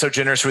for being so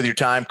generous with your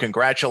time.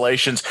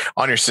 Congratulations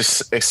on your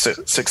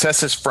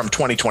successes from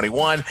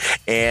 2021.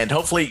 And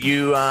hopefully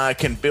you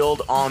can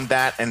build on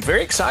that, and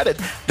very excited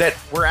that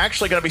we're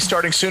actually going to be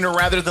starting sooner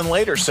rather than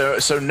later. So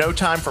no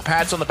time for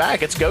pats on the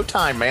back. It's go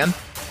time, man.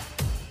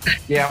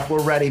 Yeah,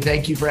 we're ready.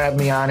 Thank you for having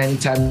me on.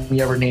 Anytime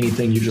you ever need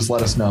anything, you just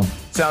let us know.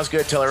 Sounds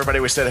good. Tell everybody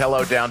we said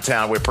hello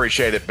downtown. We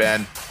appreciate it,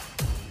 Ben.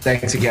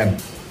 Thanks again.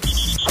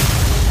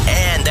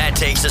 And that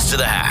takes us to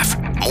the half.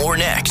 More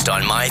next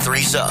on My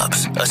 3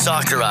 Subs, a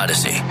soccer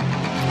odyssey.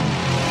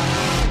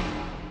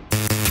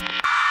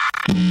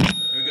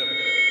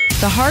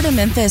 The heart of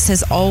Memphis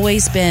has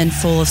always been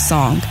full of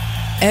song.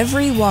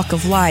 Every walk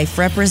of life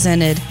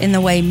represented in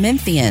the way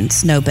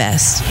Memphians know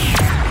best.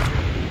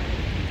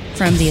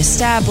 From the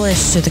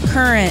established to the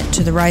current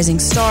to the rising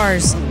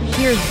stars,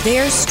 hear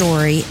their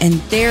story and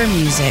their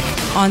music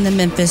on the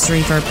Memphis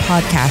Reverb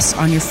podcast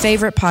on your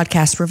favorite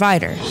podcast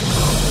provider.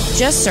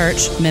 Just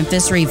search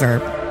Memphis Reverb.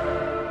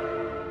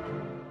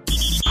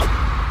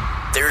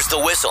 There's the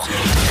whistle.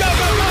 Go,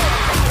 go,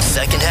 go!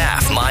 Second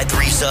half, My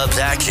Three Subs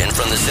action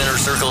from the Center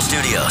Circle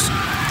Studios.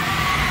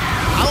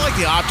 I like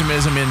the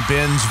optimism in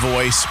Ben's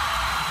voice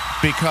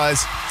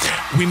because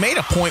we made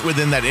a point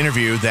within that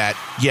interview that,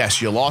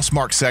 yes, you lost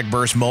Mark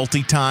Segburst,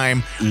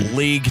 multi-time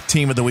league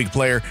team of the week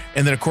player,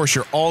 and then, of course,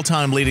 your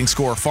all-time leading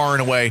scorer far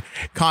and away,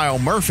 Kyle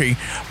Murphy.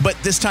 But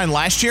this time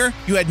last year,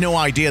 you had no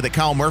idea that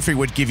Kyle Murphy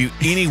would give you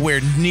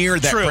anywhere near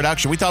that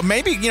production. We thought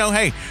maybe,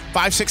 hey,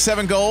 5, 6,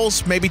 7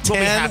 goals, maybe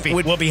 10.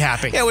 We'll be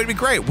happy. Yeah, it would be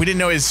great. We didn't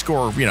know he'd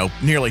score,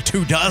 nearly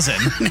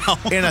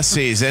 24 in a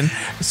season.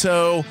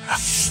 So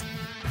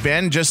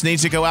Ben just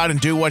needs to go out and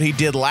do what he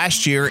did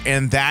last year,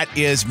 and that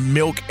is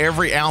milk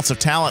every ounce of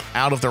talent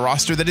out of the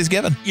roster that he's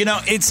given.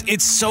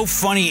 It's so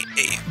funny.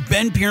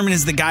 Ben Pearman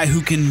is the guy who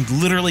can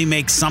literally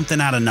make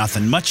something out of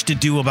nothing. Much to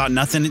do about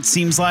nothing, it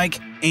seems like.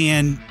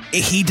 And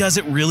he does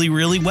it really,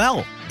 really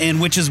well.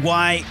 And which is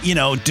why,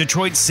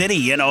 Detroit City,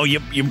 he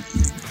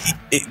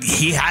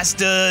has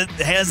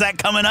that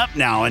coming up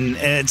now. And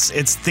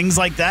it's things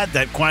like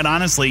that quite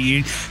honestly,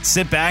 you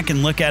sit back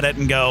and look at it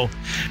and go,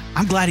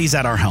 I'm glad he's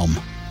at our helm.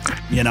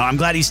 I'm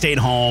glad he stayed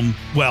home.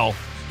 Well,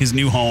 his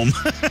new home.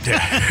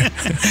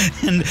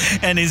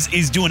 and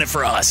is doing it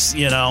for us,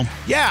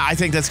 Yeah, I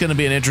think that's going to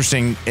be an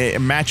interesting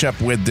matchup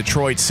with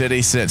Detroit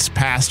City, since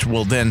past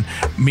will then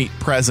meet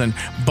present,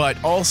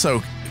 but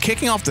also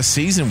kicking off the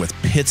season with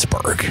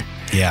Pittsburgh.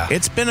 Yeah.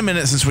 It's been a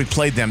minute since we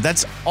played them.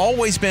 That's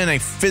always been a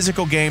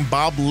physical game.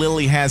 Bob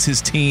Lilly has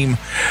his team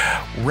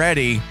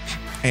ready,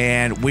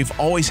 and we've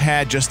always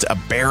had just a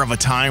bear of a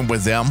time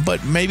with them,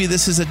 but maybe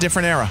this is a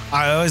different era.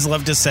 I always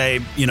love to say,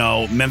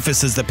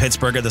 Memphis is the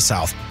Pittsburgh of the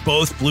South.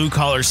 Both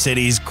blue-collar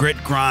cities,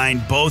 grit,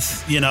 grind,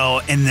 both,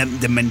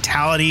 and the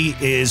mentality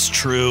is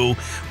true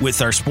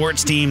with our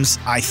sports teams.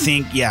 I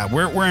think,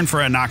 we're in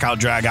for a knockout,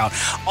 drag-out.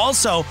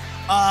 Also,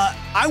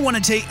 I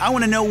want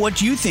to know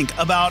what you think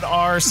about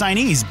our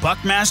signees.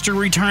 Buckmaster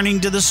returning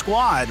to the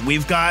squad.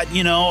 We've got,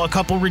 a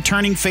couple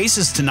returning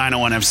faces to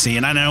 901 FC.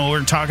 And I know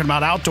we're talking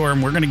about outdoor,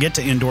 and we're going to get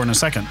to indoor in a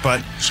second.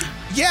 But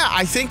yeah,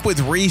 I think with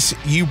Reese,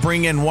 you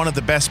bring in one of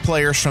the best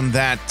players from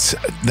that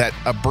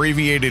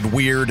abbreviated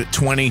weird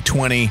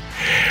 2020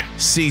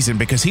 season,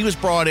 because he was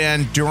brought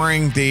in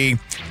during the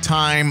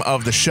time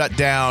of the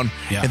shutdown,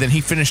 and then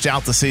he finished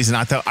out the season.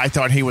 I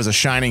thought he was a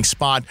shining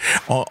spot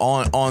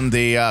on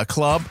the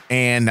club,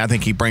 and I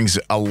think he brings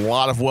a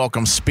lot of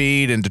welcome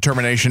speed and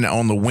determination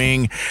on the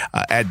wing.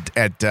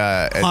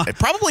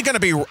 Probably going to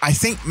be, I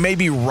think,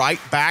 maybe right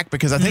back,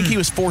 because I think he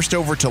was forced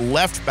over to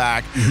left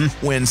back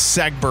when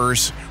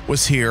Segburst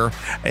was here.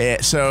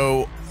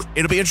 So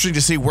it'll be interesting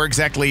to see where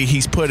exactly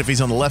he's put, if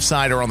he's on the left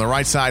side or on the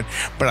right side,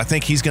 but I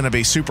think he's going to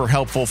be super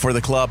helpful for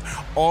the club.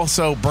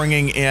 Also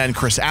bringing in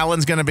Chris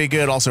Allen's going to be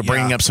good, also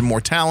bringing up some more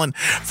talent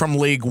from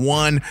League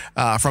One,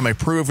 from a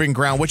proving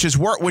ground, which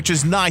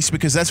is nice,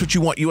 because that's what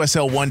you want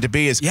USL 1 to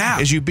be, is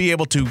you be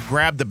able to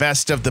grab the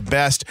best of the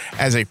best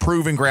as a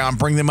proving ground,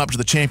 bring them up to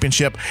the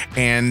championship,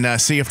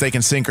 and see if they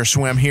can sink or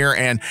swim here.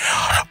 And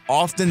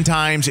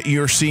oftentimes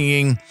you're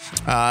seeing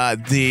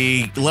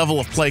the level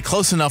of play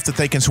close enough that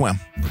they can swim.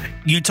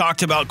 You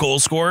talked about goal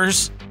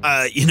scorers.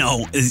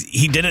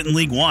 He did it in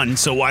League One,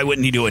 so why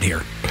wouldn't he do it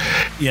here?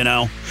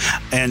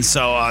 And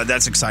so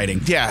that's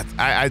exciting. Yeah,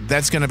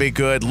 that's going to be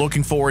good.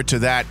 Looking forward to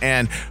that.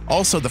 And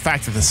also the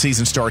fact that the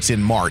season starts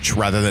in March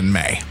rather than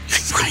May.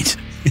 Right.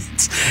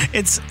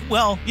 It's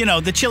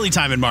the chilly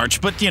time in March,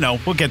 but,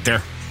 we'll get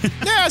there. Yeah,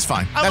 that's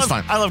fine.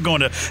 Fine. I love going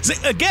to,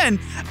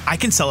 again, I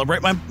can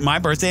celebrate my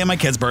birthday and my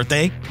kid's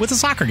birthday with a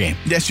soccer game.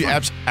 Yes, you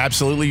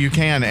absolutely you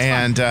can.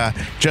 And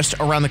just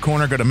around the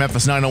corner, go to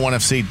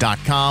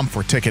Memphis901FC.com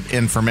for ticket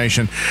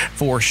information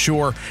for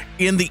sure.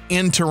 In the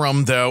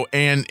interim, though,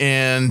 and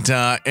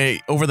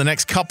over the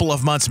next couple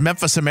of months,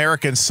 Memphis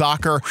American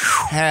Soccer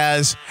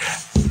has,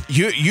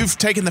 you've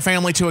taken the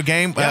family to a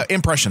game.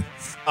 Impression?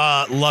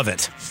 Love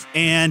it.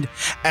 And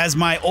as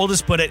my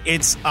oldest put it,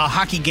 it's a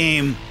hockey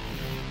game.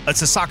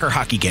 It's a soccer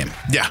hockey game.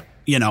 Yeah.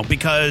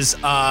 Because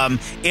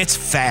it's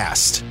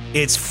fast.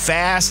 It's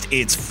fast.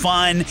 It's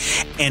fun.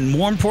 And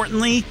more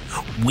importantly,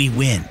 we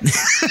win,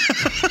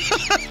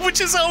 which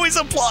is always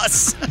a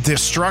plus. The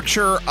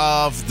structure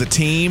of the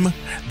team,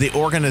 the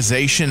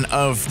organization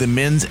of the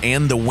men's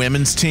and the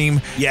women's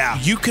team. Yeah.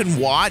 You can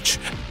watch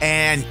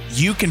and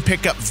you can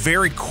pick up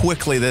very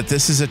quickly that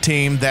this is a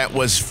team that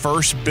was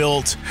first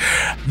built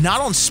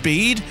not on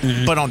speed,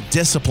 but on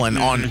discipline,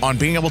 on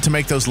being able to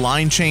make those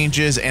line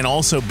changes and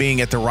also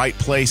being at the right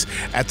place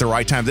at the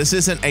right time. This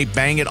isn't a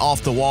bang it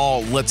off the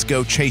wall, let's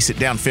go chase it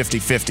down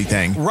 50-50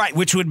 thing. Right,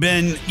 which would have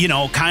been,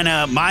 kind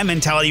of my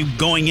mentality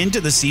going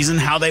into the season,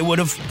 how they would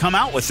have come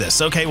out with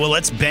this. Okay, well,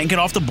 let's bank it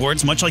off the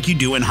boards, much like you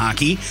do in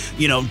hockey,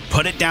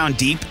 put it down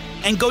deep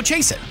and go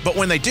chase it. But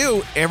when they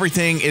do,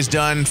 everything is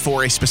done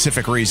for a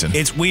specific reason.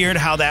 It's weird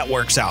how that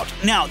works out.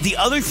 Now, the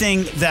other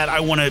thing that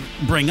I want to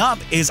bring up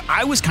is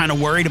I was kind of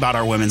worried about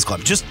our women's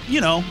club. Just,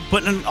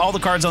 putting all the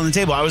cards on the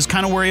table. I was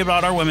kind of worried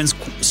about our women's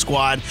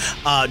squad,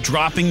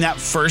 dropping that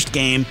first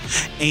game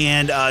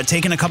and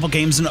taking a couple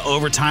games into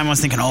overtime. I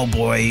was thinking, oh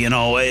boy,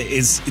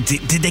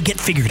 did they get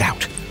figured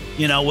out?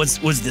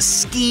 Was the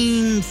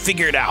scheme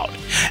figured out,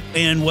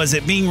 and was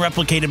it being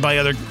replicated by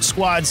other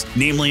squads,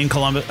 namely in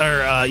Columbus?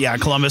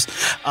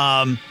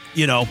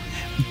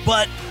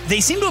 But they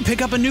seem to have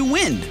picked up a new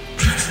wind.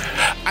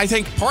 I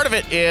think part of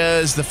it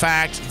is the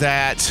fact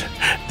that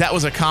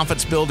was a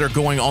confidence builder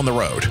going on the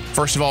road.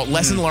 First of all,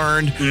 lesson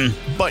learned,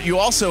 but you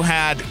also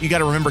you got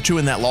to remember too,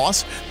 in that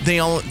loss,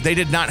 they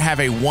did not have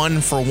a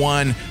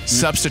 1-for-1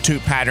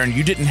 substitute pattern.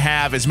 You didn't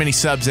have as many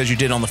subs as you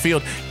did on the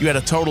field. You had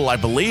a total, I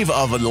believe,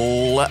 of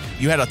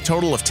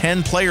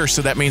 10 players.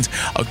 So that means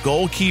a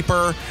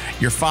goalkeeper,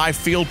 your 5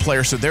 field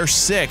players. So there's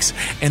 6,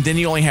 and then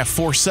you only have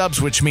 4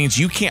 subs, which means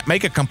you can't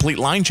make a complete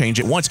line change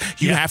at once.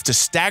 You have to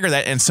stagger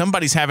that, and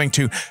somebody's having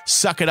to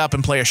suck it up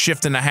and play a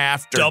shift and a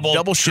half or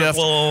double shift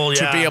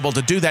to be able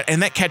to do that.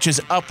 And that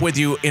catches up with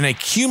you in a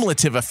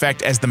cumulative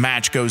effect as the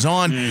match goes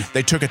on.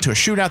 They took it to a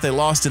shootout. They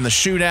lost in the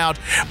shootout,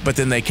 but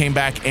then they came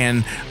back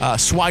and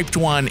swiped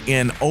one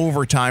in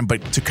overtime.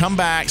 But to come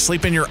back,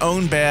 sleep in your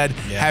own bed,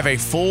 have a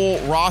full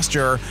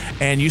roster,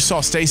 and you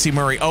saw Stacey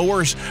Murray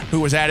Owers,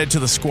 who was added to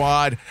the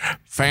squad.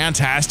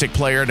 Fantastic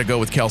player to go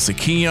with Kelsey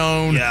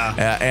Keown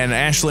and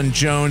Ashlyn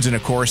Jones. And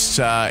of course,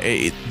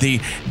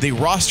 the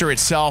roster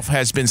itself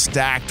has been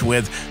stacked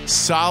with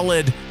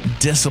solid,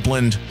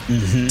 disciplined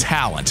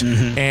talent.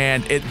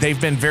 And they've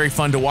been very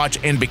fun to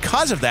watch. And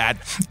because of that,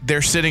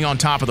 they're sitting on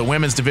top of the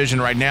women's division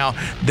right now.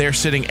 They're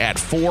sitting at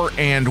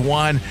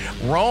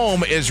 4-1.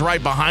 Rome is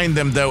right behind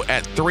them, though,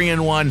 at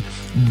 3-1.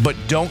 But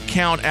don't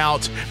count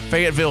out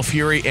Fayetteville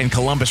Fury and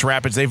Columbus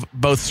Rapids. They've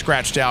both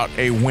scratched out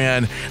a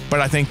win. But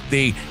I think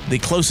the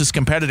closest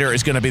competitor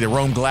is going to be the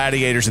Rome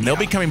Gladiators, and they'll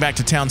be coming back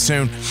to town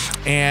soon.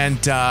 And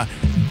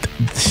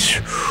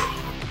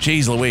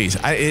geez Louise,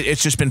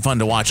 it's just been fun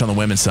to watch on the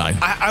women's side.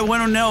 I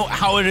want to know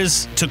how it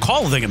is to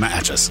call the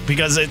matches,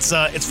 because it's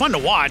fun to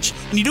watch,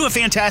 and you do a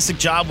fantastic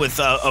job with,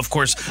 of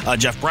course,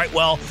 Jeff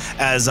Brightwell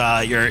as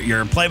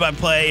your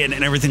play-by-play and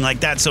everything like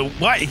that. So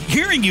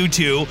hearing you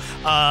two,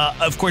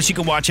 of course, you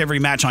can watch every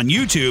match on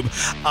YouTube,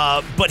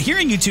 but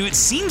hearing you two, it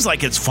seems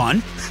like it's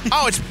fun.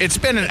 Oh, it's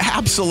been an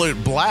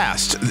absolute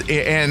blast,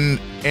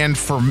 and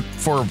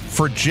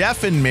for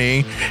Jeff and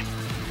me,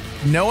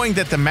 knowing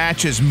that the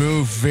matches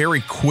move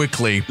very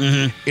quickly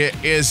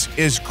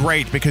is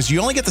great, because you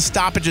only get the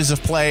stoppages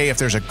of play if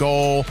there's a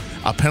goal,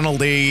 a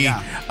penalty,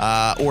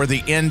 or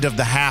the end of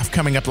the half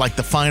coming up, like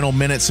the final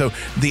minute. So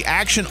the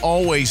action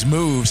always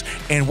moves,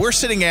 and we're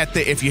sitting at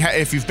if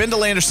you've been to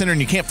Landers Center and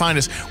you can't find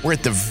us, we're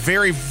at the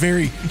very,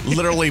 very,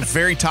 literally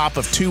very top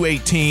of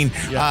 218.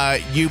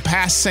 You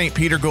pass St.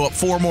 Peter, go up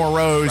 4 more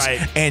rows,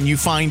 and you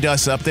find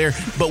us up there.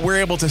 But we're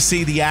able to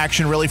see the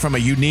action really from a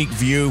unique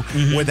view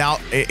without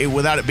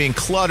it being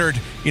cluttered.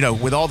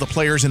 With all the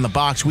players in the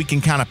box, we can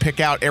kind of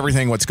pick out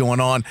everything what's going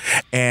on,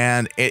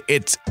 and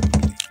it's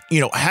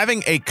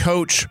having a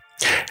coach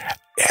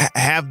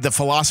have the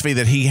philosophy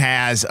that he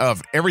has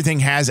of everything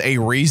has a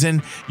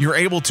reason. You're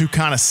able to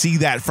kind of see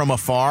that from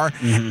afar,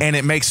 and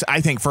it makes, I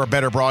think, for a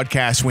better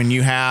broadcast when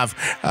you have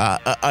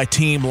a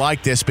team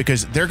like this,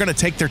 because they're going to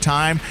take their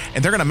time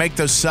and they're going to make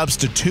those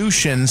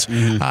substitutions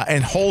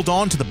and hold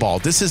on to the ball.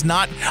 This is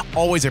not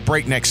always a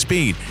breakneck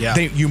speed.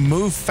 You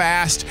move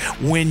fast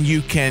when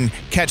you can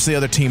catch the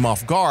other team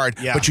off guard,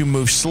 but you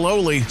move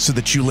slowly so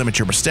that you limit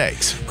your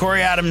mistakes.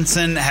 Corey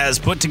Adamson has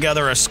put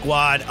together a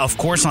squad, of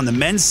course, on the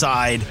men's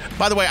side.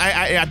 By the way,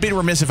 I'd be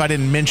remiss if I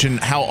didn't mention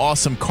how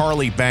awesome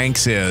Carly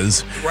Banks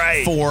is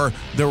for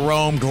the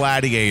Rome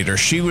Gladiators.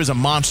 She was a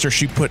monster.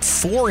 She put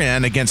 4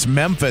 in against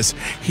Memphis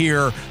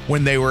here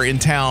when they were in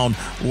town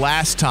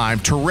last time.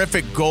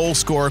 Terrific goal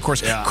scorer. Of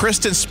course,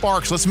 Kristen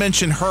Sparks, let's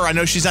mention her. I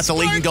know she's not the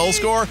leading goal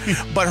scorer,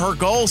 but her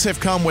goals have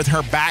come with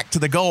her back to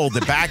the goal.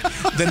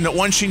 Then the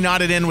one she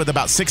knotted in with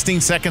about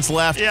 16 seconds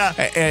left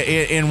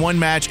in one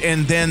match.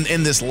 And then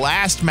in this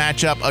last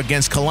matchup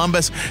against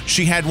Columbus,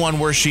 she had one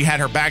where she had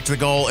her back to the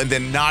goal and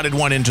then knotted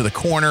one into the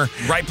corner.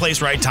 Right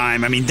place, right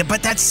time. I mean,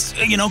 but that's,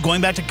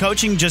 going back to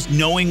coaching, just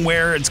knowing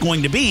where it's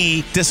going to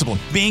be. Discipline.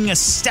 Being a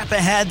step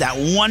ahead, that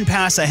one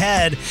pass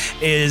ahead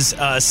is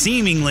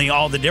seemingly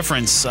all the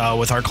difference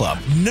with our club.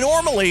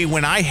 Normally,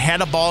 when I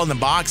head a ball in the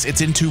box,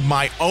 it's into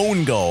my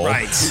own goal.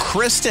 Right.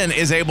 Kristen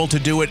is able to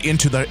do it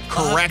into the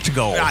correct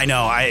goal. I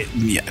know.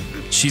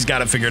 She's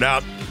got it figured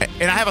out.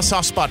 And I have a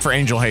soft spot for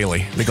Angel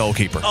Haley, the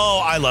goalkeeper.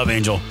 Oh, I love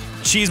Angel.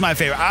 She's my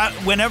favorite.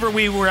 Whenever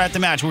we were at the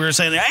match, we were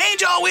saying,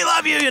 Angel, we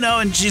love you,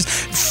 and she's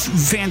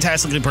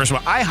fantastically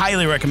personable. I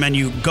highly recommend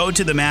you go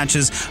to the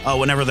matches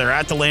whenever they're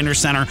at the Landers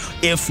Center.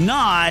 If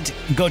not,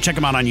 go check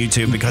them out on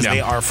YouTube, because they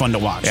are fun to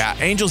watch. Yeah,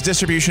 Angel's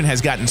distribution has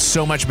gotten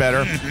so much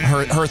better.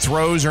 Her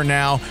throws are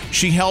now,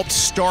 she helped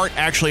start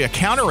actually a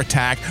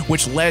counterattack,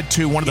 which led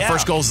to one of the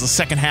first goals of the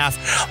second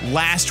half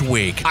last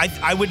week.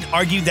 I would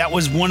argue that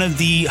was one of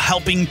the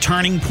helping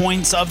turning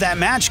points of that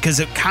match,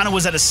 because it kind of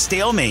was at a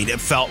stalemate, it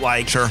felt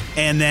like. Sure.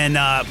 And then,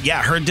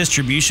 her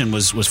distribution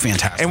was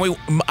fantastic.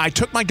 And I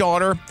took my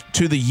daughter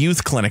to the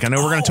youth clinic. I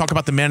know we're going to talk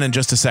about the men in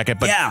just a second,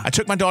 but I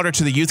took my daughter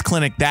to the youth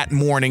clinic that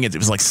morning. It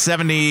was like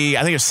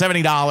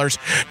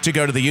 $70 to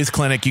go to the youth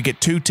clinic. You get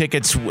 2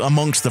 tickets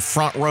amongst the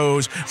front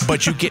rows,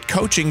 but you get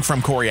coaching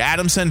from Corey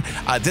Adamson.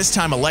 This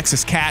time,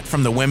 Alexis Catt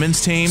from the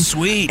women's team.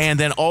 Sweet. And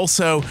then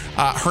also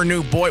her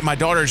new boy, my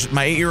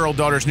 8-year-old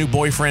daughter's new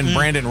boyfriend,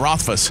 Brandon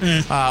Rothfuss,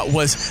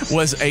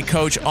 was a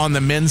coach on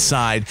the men's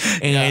side.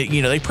 And,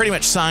 they pretty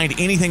much signed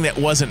anything that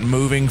wasn't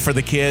moving for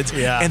the kids.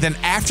 Yeah. And then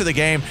after the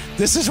game,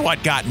 this is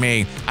what got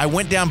me. I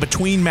went down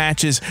between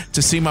matches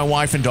to see my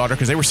wife and daughter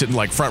because they were sitting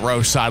like front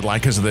row sideline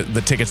because of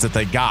the tickets that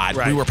they got.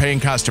 Right. We were paying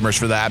customers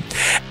for that.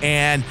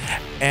 And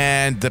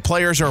the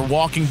players are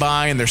walking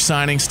by and they're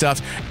signing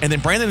stuff. And then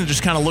Brandon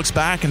just kind of looks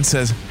back and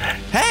says,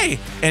 "Hey,"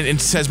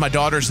 and says my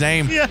daughter's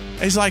name. Yeah.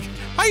 He's like,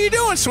 "How you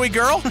doing, sweet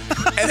girl?"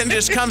 And then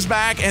just comes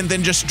back and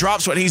then just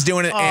drops what he's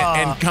doing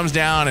and comes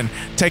down and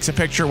takes a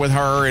picture with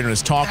her and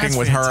is talking That's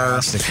with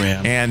fantastic, her.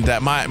 man.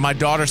 And my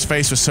daughter's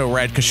face was so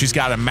red because she's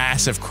got a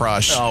massive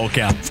crush. Oh,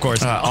 okay. Of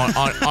course.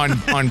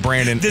 On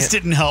Brandon. This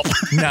didn't help.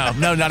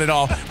 No, not at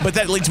all. But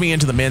that leads me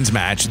into the men's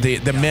match.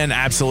 The men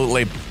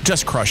absolutely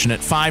just crushing it.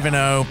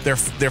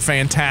 5-0. They're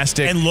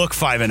fantastic. And look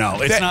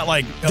 5-0. It's not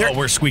like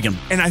we're squeaking.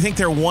 And I think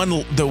the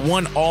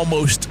one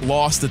almost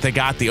loss that they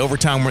got, the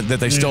overtime that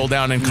they stole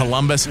down in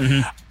Columbus.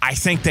 I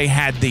think they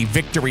had the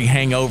victory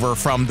hangover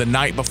from the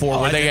night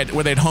before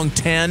where they'd hung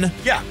 10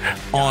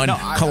 on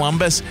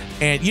Columbus.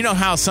 And you know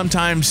how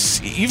sometimes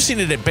you've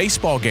seen it at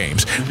baseball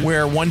games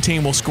where one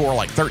team will score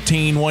like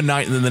 13 one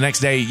night and then the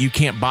next day you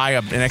can't buy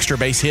an extra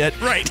base hit.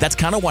 Right. That's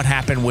kind of what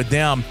happened with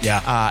them.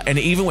 Yeah. And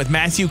even with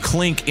Matthew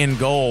Klink in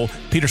goal,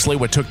 Peter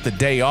Sliwa took the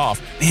day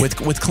off.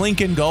 With Klink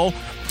in goal,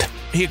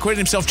 he acquitted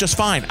himself just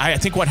fine. I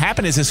think what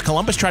happened is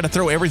Columbus tried to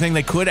throw everything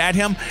they could at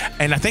him,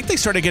 and I think they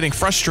started getting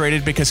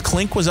frustrated because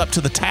Klink was up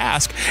to the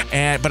task.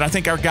 But I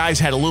think our guys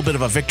had a little bit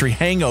of a victory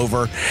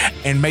hangover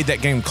and made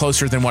that game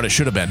closer than what it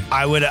should have been.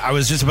 I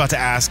was just about to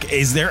ask,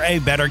 is there a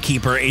better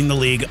keeper in the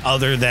league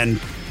other than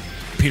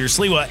Peter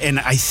Sliwa? And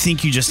I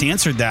think you just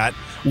answered that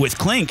with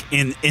Klink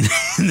in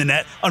the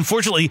net.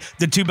 Unfortunately,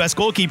 the 2 best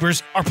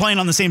goalkeepers are playing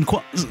on the same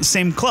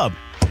club.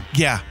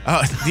 Yeah.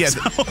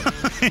 So,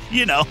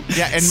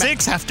 and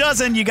 6 half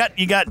dozen. You got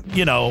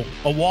a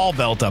wall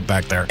belt up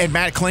back there. And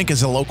Matt Klink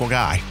is a local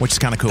guy, which is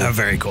kind of cool.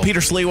 Very cool.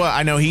 Peter Sliwa,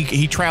 I know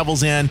he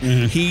travels in.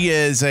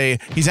 He's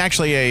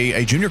actually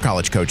a junior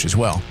college coach as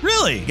well.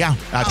 Really? Yeah.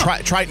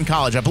 Triton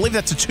College. I believe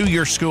that's a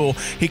 2-year school.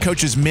 He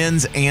coaches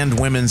men's and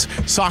women's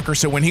soccer.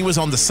 So when he was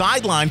on the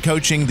sideline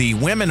coaching the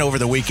women over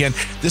the weekend,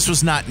 this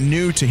was not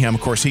new to him.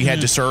 Of course, he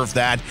had to serve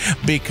that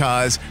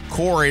because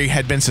Corey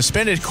had been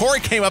suspended. Corey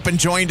came up and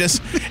joined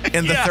us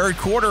in the third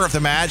quarter of the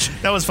match.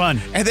 That was fun.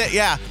 And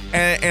then,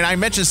 and I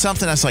mentioned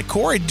something. I was like,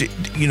 Corey,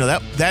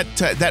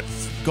 that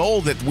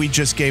goal that we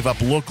just gave up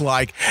looked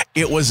like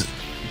it was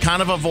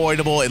kind of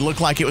avoidable. It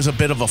looked like it was a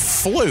bit of a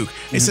fluke.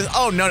 He says,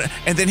 "Oh no,"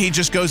 and then he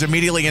just goes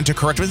immediately into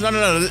corrections.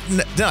 No,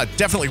 it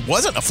definitely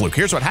wasn't a fluke.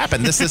 Here's what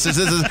happened. This is,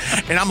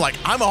 and I'm like,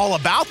 I'm all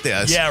about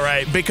this. Yeah,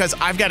 right. Because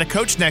I've got a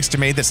coach next to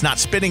me that's not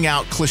spitting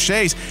out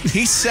cliches.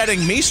 He's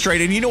setting me straight,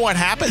 and you know what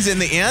happens in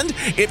the end?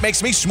 It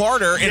makes me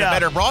smarter and a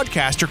better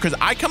broadcaster because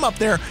I come up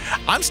there.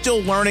 I'm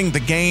still learning the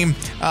game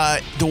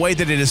the way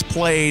that it is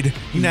played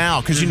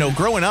now. Because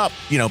growing up,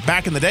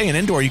 back in the day in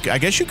indoor, I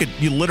guess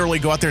you literally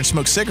go out there and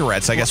smoke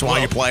cigarettes. I guess while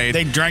you play.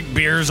 They drank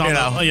beers on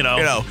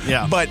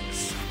yeah.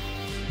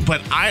 But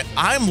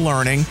I'm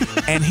learning,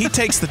 and he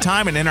takes the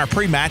time, and in our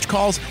pre-match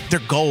calls, they're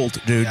gold,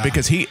 dude,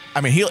 because he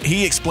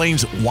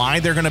explains why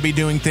they're going to be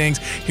doing things.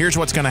 Here's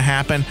what's going to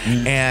happen,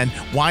 and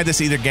why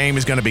this either game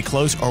is going to be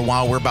close or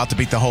why we're about to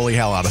beat the holy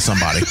hell out of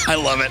somebody. I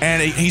love it,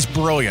 and he's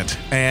brilliant,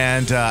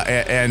 and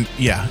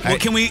yeah. Well,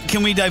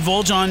 can we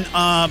divulge on?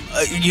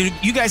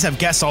 You guys have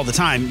guests all the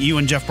time. You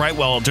and Jeff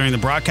Brightwell during the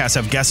broadcast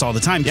have guests all the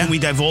time. Can we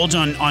divulge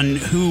on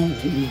who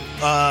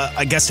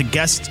I guess a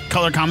guest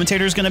color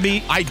commentator is going to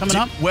be coming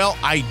up? Well,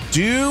 I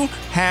do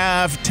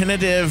have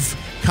tentative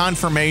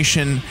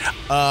confirmation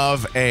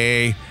of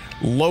a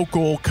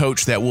local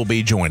coach that will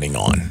be joining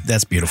on.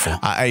 That's beautiful.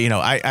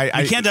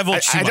 I can't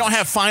divulge too I don't much.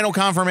 have final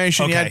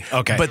confirmation yet.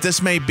 Okay. But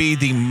this may be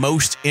the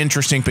most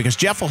interesting because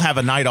Jeff will have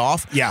a night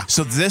off. Yeah.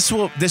 So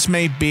this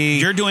may be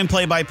you're doing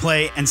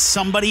play-by-play and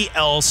somebody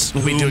else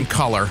will be doing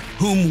color,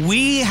 whom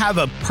we have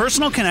a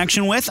personal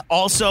connection with,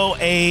 also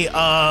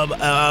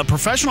a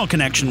professional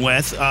connection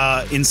with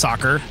in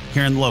soccer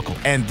here in the local.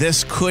 And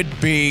this could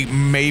be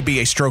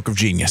maybe a stroke of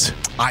genius.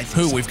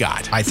 We've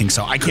got. I think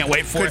so. I can't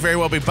wait for it. Could very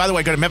well be. By the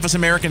way, go to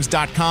MemphisAmericans.com.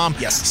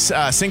 Yes.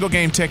 Single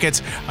game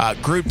tickets,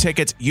 group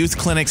tickets, youth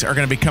clinics are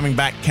going to be coming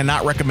back.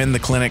 Cannot recommend the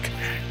clinic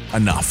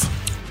enough.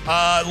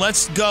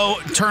 Let's go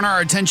turn our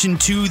attention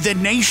to the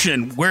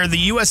nation, where the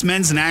U.S.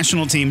 men's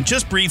national team,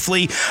 just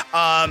briefly,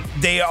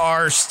 they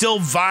are still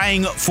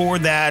vying for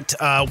that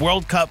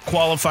World Cup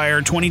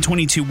qualifier,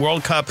 2022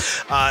 World Cup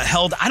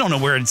held. I don't know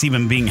where it's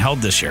even being held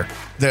this year.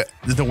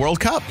 The World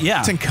Cup? Yeah.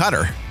 It's in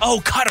Qatar.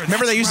 Oh, Qatar.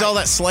 Remember they used all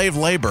that slave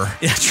labor.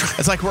 Yeah, that's right.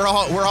 It's like we're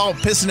all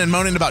pissing and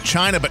moaning about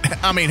China,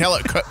 but I mean, hell,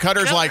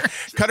 Qatar's like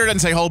Qatar doesn't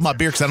say hold my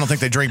beer because I don't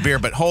think they drink beer,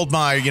 but hold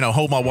my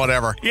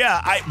whatever.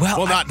 Yeah,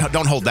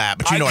 don't hold that,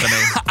 but you know what I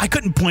mean. I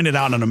couldn't point it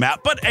out on a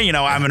map, but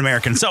I'm an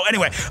American. So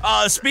anyway,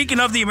 speaking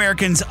of the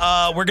Americans,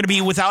 we're going to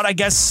be without, I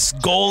guess,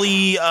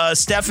 goalie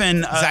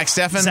Steffen. Zach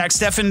Steffen. Zach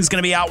Steffen's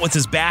going to be out with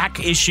his back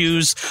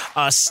issues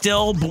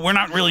still, but we're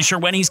not really sure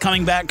when he's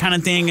coming back, kind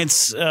of thing.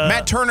 It's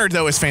Matt Turner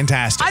though is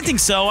fantastic. I think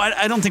so.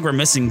 I don't think we're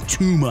missing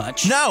too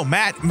much. No,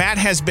 Matt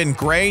has been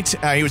great.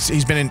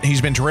 He's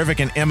been terrific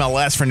in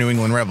MLS for New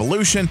England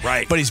Revolution.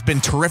 Right. But he's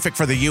been terrific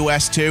for the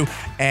U.S. too.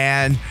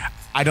 And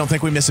I don't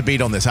think we miss a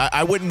beat on this.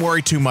 I wouldn't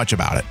worry too much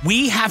about it.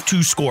 We have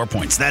to score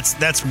points.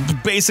 That's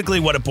basically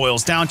what it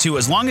boils down to.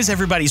 As long as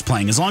everybody's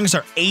playing, as long as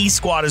our A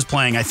squad is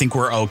playing, I think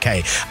we're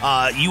okay.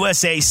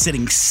 USA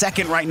sitting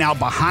second right now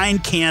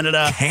behind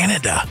Canada.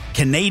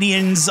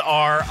 Canadians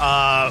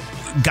are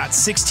got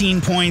 16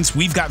 points.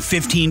 We've got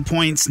 15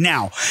 points.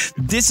 Now,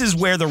 this is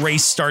where the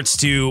race starts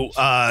to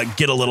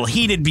get a little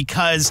heated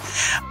because,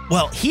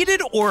 well,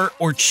 heated or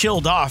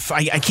chilled off.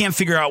 I can't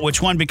figure out which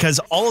one because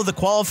all of the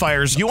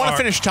qualifiers You want to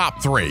finish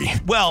top 3.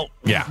 Well,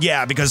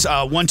 yeah, because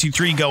 1, 2,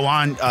 3 go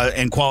on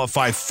and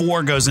qualify.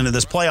 4 goes into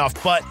this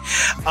playoff. But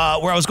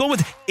where I was going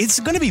with, it's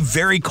going to be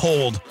very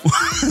cold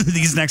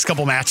these next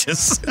couple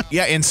matches.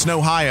 Yeah, in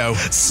Snowhio.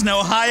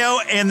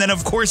 And then,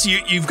 of course,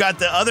 you've got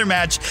the other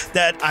match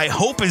that I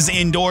hope is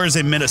indoors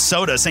in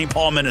Minnesota, St.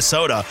 Paul,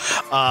 Minnesota,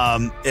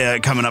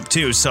 coming up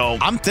too. So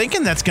I'm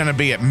thinking that's going to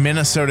be at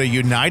Minnesota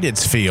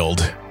United's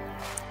field.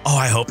 Oh,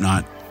 I hope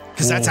not,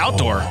 because that's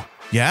outdoor.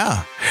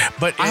 Yeah,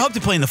 but I hope to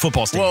play in the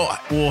football stadium.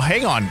 Well,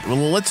 hang on.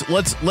 Well,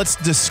 let's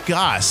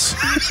discuss.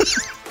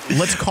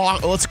 Let's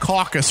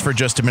caucus for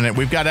just a minute.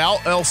 We've got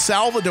El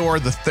Salvador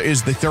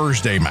is the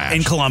Thursday match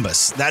in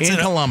Columbus.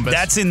 Columbus.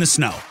 That's in the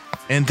snow.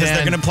 And because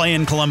they're going to play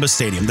in Columbus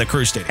Stadium, the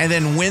Crew Stadium. And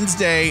then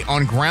Wednesday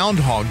on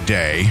Groundhog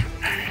Day,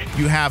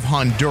 you have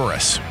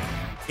Honduras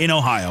in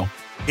Ohio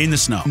in the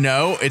snow.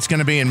 No, it's going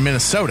to be in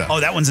Minnesota. Oh,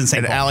 that one's in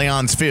St. Paul. At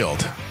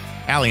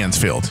Allianz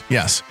Field.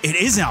 Yes, it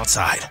is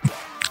outside.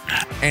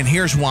 And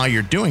here's why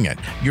you're doing it.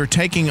 You're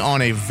taking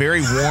on a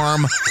very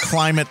warm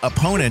climate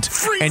opponent,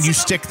 and you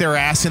stick their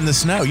ass in the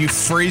snow. You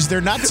freeze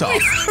their nuts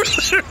off.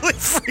 Literally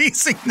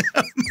freezing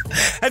them.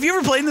 Have you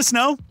ever played in the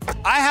snow?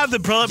 I have the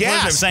pleasure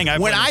of saying I've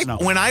played in the snow.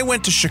 When I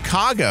went to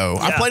Chicago,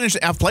 I've played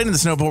in the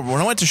snow before.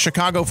 When I went to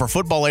Chicago for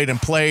Football Aid and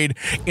played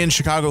in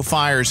Chicago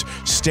Fire's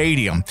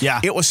stadium,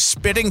 it was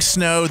spitting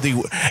snow.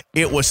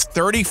 It was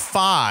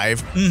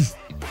 35.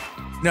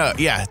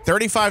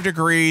 35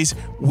 degrees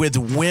with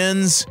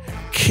winds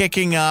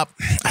kicking up.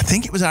 I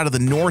think it was out of the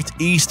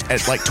northeast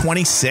at like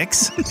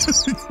 26.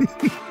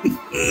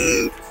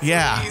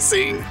 Yeah.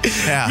 Amazing.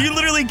 Yeah. You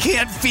literally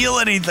can't feel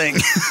anything.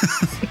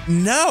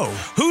 No.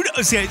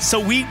 So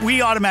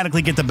we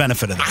automatically get the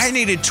benefit of this. I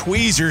needed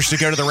tweezers to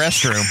go to the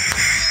restroom.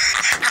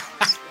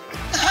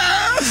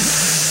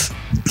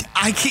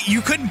 You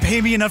couldn't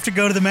pay me enough to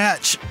go to the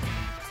match.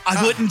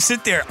 I wouldn't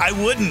sit there.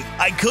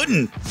 I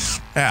couldn't.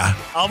 Yeah.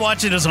 I'll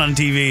watch it as on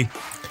TV.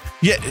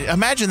 Yeah,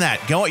 imagine that.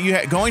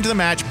 Going to the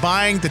match,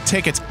 buying the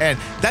tickets, and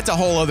that's a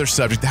whole other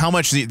subject. How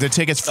much the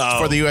tickets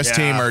for the U.S.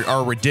 team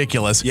are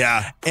ridiculous.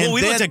 Yeah. And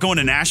we looked at going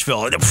to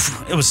Nashville.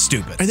 It was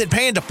stupid. And then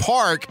paying to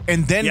park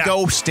and then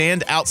go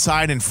stand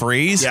outside and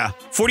freeze. Yeah.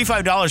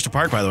 $45 to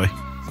park, by the way.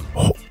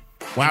 Oh,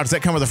 wow. Does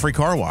that come with a free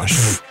car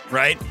wash?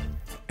 Right.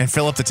 And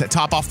fill up the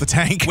top off the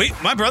tank.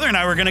 My brother and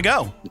I were going to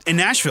go in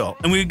Nashville,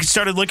 and we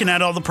started looking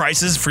at all the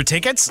prices for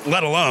tickets,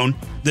 let alone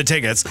the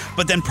tickets,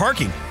 but then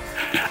parking.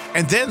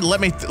 And then let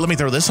me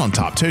throw this on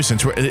top too,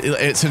 since we're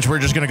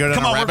just going to go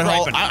down the rabbit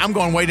hole. I'm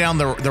going way down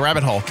the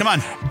rabbit hole. Come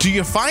on. Do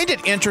you find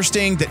it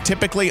interesting that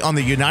typically on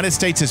the United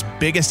States'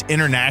 biggest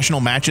international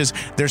matches,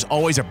 there's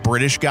always a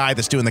British guy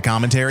that's doing the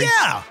commentary?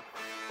 Yeah.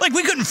 Like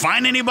we couldn't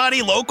find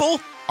anybody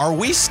local. Are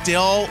we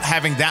still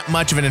having that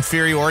much of an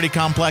inferiority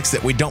complex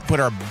that we don't put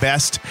our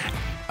best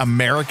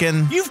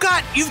American you've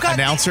got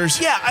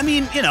announcers? Yeah, I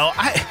mean,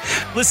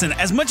 listen,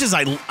 as much as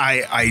I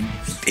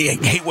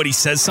hate what he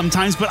says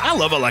sometimes, but I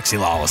love Alexi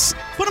Lawless.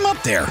 Put him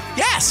up there.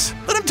 Yes.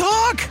 Let him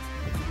talk.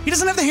 He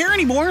doesn't have the hair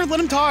anymore. Let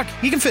him talk.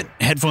 He can fit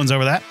headphones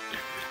over that.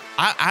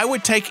 I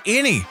would take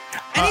any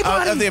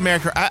of the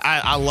American.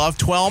 I love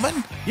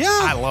Twellman. Yeah.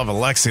 I love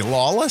Alexi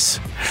Lawless.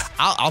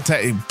 I'll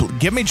tell you,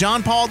 give me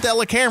John Paul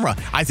Della Camera.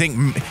 I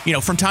think,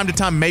 from time to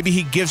time, maybe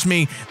he gives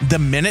me the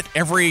minute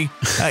every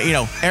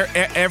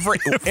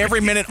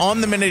minute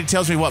on the minute he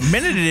tells me what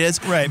minute it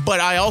is. Right.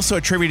 But I also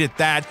attributed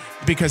that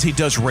because he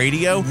does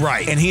radio.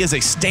 Right. And he is a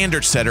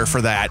standard setter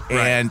for that.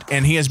 Right.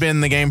 And he has been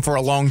in the game for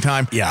a long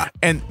time. Yeah.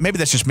 And maybe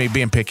that's just me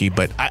being picky,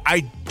 but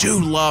I do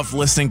love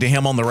listening to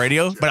him on the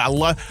radio, but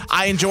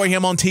I enjoy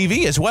him on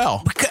TV as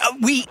well.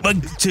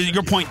 To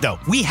your point though,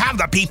 we have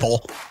the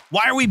people.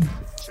 Why are we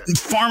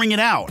farming it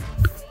out?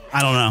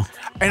 I don't know.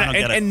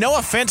 And no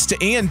offense to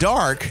Ian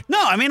Dark.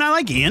 No, I mean I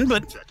like Ian,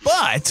 but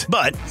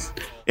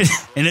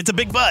And it's a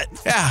big butt.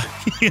 Yeah.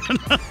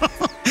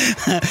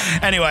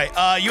 Anyway,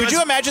 Could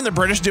you imagine the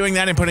British doing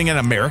that and putting an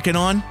American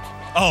on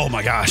Oh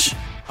my gosh.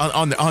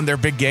 On their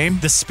big game?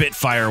 The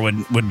Spitfire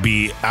would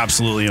be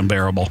absolutely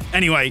unbearable.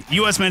 Anyway,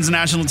 U.S. men's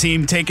national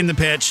team taking the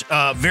pitch,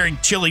 very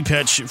chilly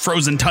pitch,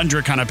 frozen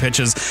tundra kind of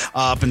pitches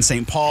up in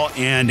St. Paul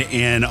and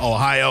in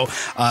Ohio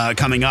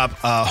coming up.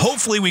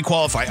 Hopefully we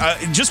qualify.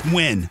 Just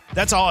win.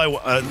 That's all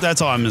I'm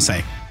going to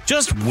say.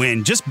 Just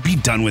win. Just be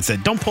done with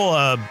it. Don't pull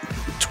a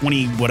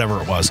 20,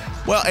 whatever it was.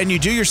 Well, and you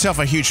do yourself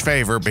a huge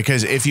favor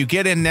because if you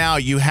get in now,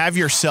 you have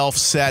yourself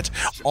set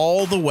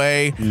all the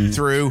way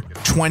through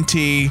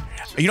 20.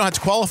 You don't have to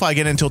qualify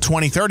again until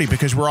 2030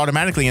 because we're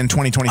automatically in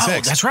 2026.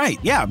 Oh, that's right.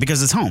 Yeah,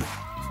 because it's home.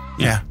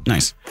 Yeah.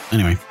 Nice.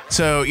 Anyway.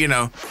 So,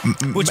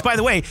 Which, by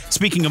the way,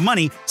 speaking of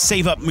money,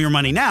 save up your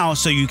money now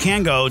so you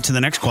can go to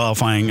the next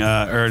qualifying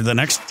or the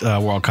next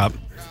World Cup.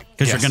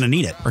 Because you're going to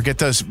need it. Or get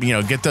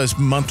those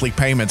monthly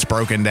payments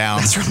broken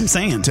down. That's what I'm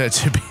saying.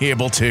 To be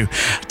able to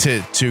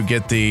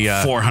get the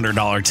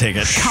 $400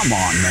 ticket. Come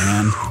on,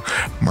 man.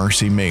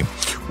 Mercy me.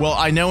 Well,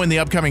 I know in the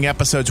upcoming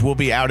episodes we'll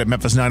be out at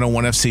Memphis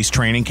 901 FC's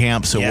training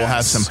camp, so we'll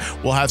have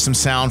some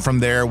sound from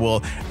there.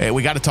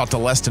 We got to talk to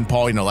Leston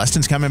Paul.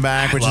 Leston's coming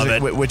back,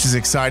 which is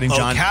exciting. Oh,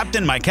 John,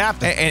 my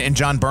captain, and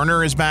John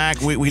Berner is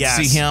back. We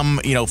see him,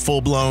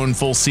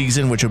 full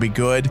season, which will be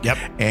good. Yep.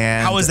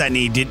 And how was that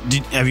knee?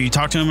 Have you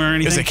talked to him or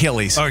anything? It's Achilles.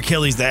 Or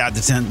Achilles,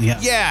 the 10. Yeah.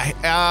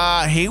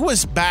 Yeah. He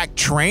was back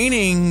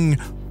training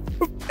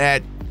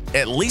at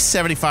least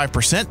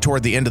 75%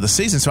 toward the end of the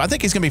season, so I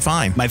think he's going to be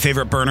fine. My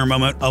favorite Burner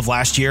moment of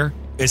last year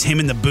is him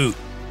in the boot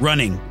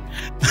running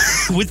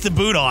with the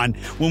boot on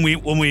when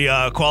we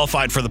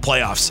qualified for the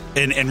playoffs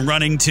and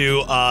running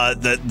to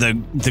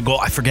the goal.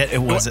 I forget it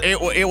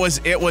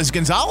was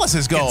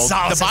Gonzalez's goal.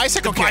 The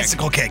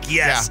bicycle kick.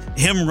 Yes.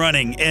 Yeah. Him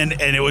running and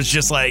it was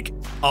just like,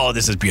 oh,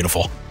 this is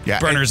beautiful. Yeah,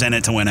 Burner's in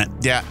it to win it.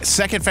 Yeah.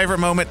 Second favorite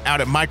moment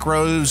out at Mike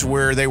Rose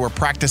where they were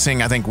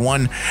practicing. I think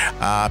one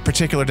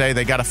particular day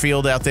they got a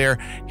field out there.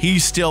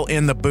 He's still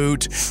in the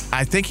boot.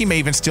 I think he may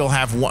even still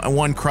have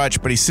one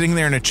crutch, but he's sitting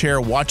there in a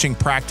chair watching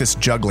practice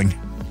juggling.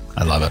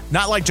 I love it.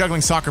 Not like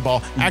juggling soccer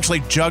ball,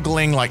 actually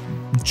juggling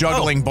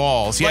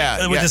balls.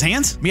 Yeah. With his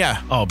hands?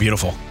 Yeah. Oh,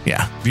 beautiful.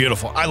 Yeah.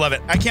 Beautiful. I love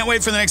it. I can't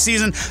wait for the next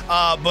season,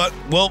 but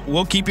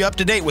we'll keep you up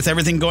to date with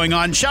everything going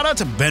on. Shout out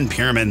to Ben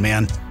Pierman,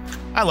 man.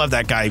 I love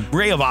that guy.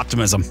 Ray of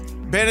optimism.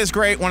 Ben is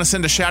great. Want to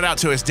send a shout out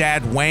to his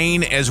dad,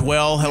 Wayne, as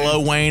well. Hello,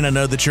 Wayne. I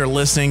know that you're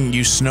listening,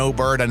 you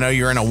snowbird. I know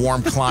you're in a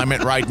warm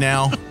climate right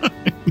now.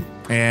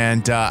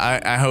 And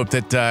I hope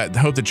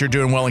that you're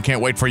doing well and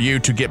can't wait for you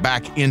to get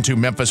back into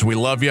Memphis. We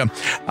love you.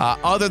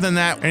 Other than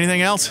that,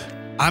 anything else?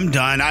 I'm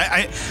done.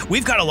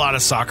 We've got a lot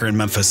of soccer in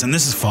Memphis, and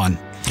this is fun.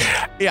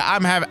 Yeah,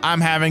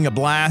 I'm having a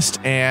blast,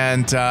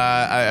 and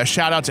a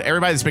shout out to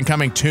everybody that's been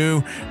coming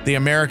to the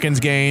Americans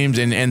games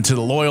and to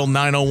the loyal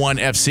 901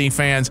 FC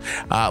fans.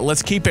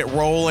 Let's keep it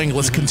rolling.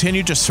 Let's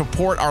continue to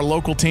support our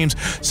local teams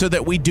so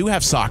that we do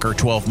have soccer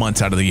 12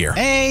 months out of the year.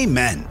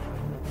 Amen.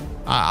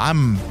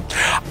 I'm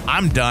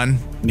done.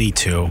 Me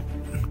too.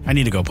 I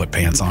need to go put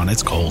pants on.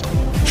 It's cold.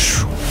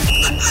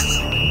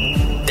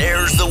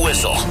 There's the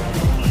whistle.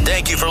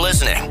 Thank you for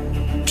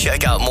listening.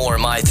 Check out more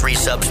of My 3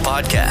 Subs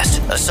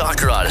podcast, A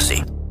Soccer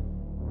Odyssey.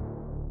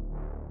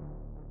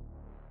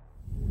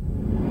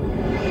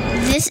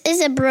 This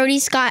is a Brody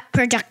Scott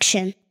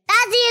production.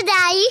 That's you,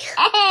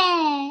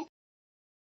 Daddy.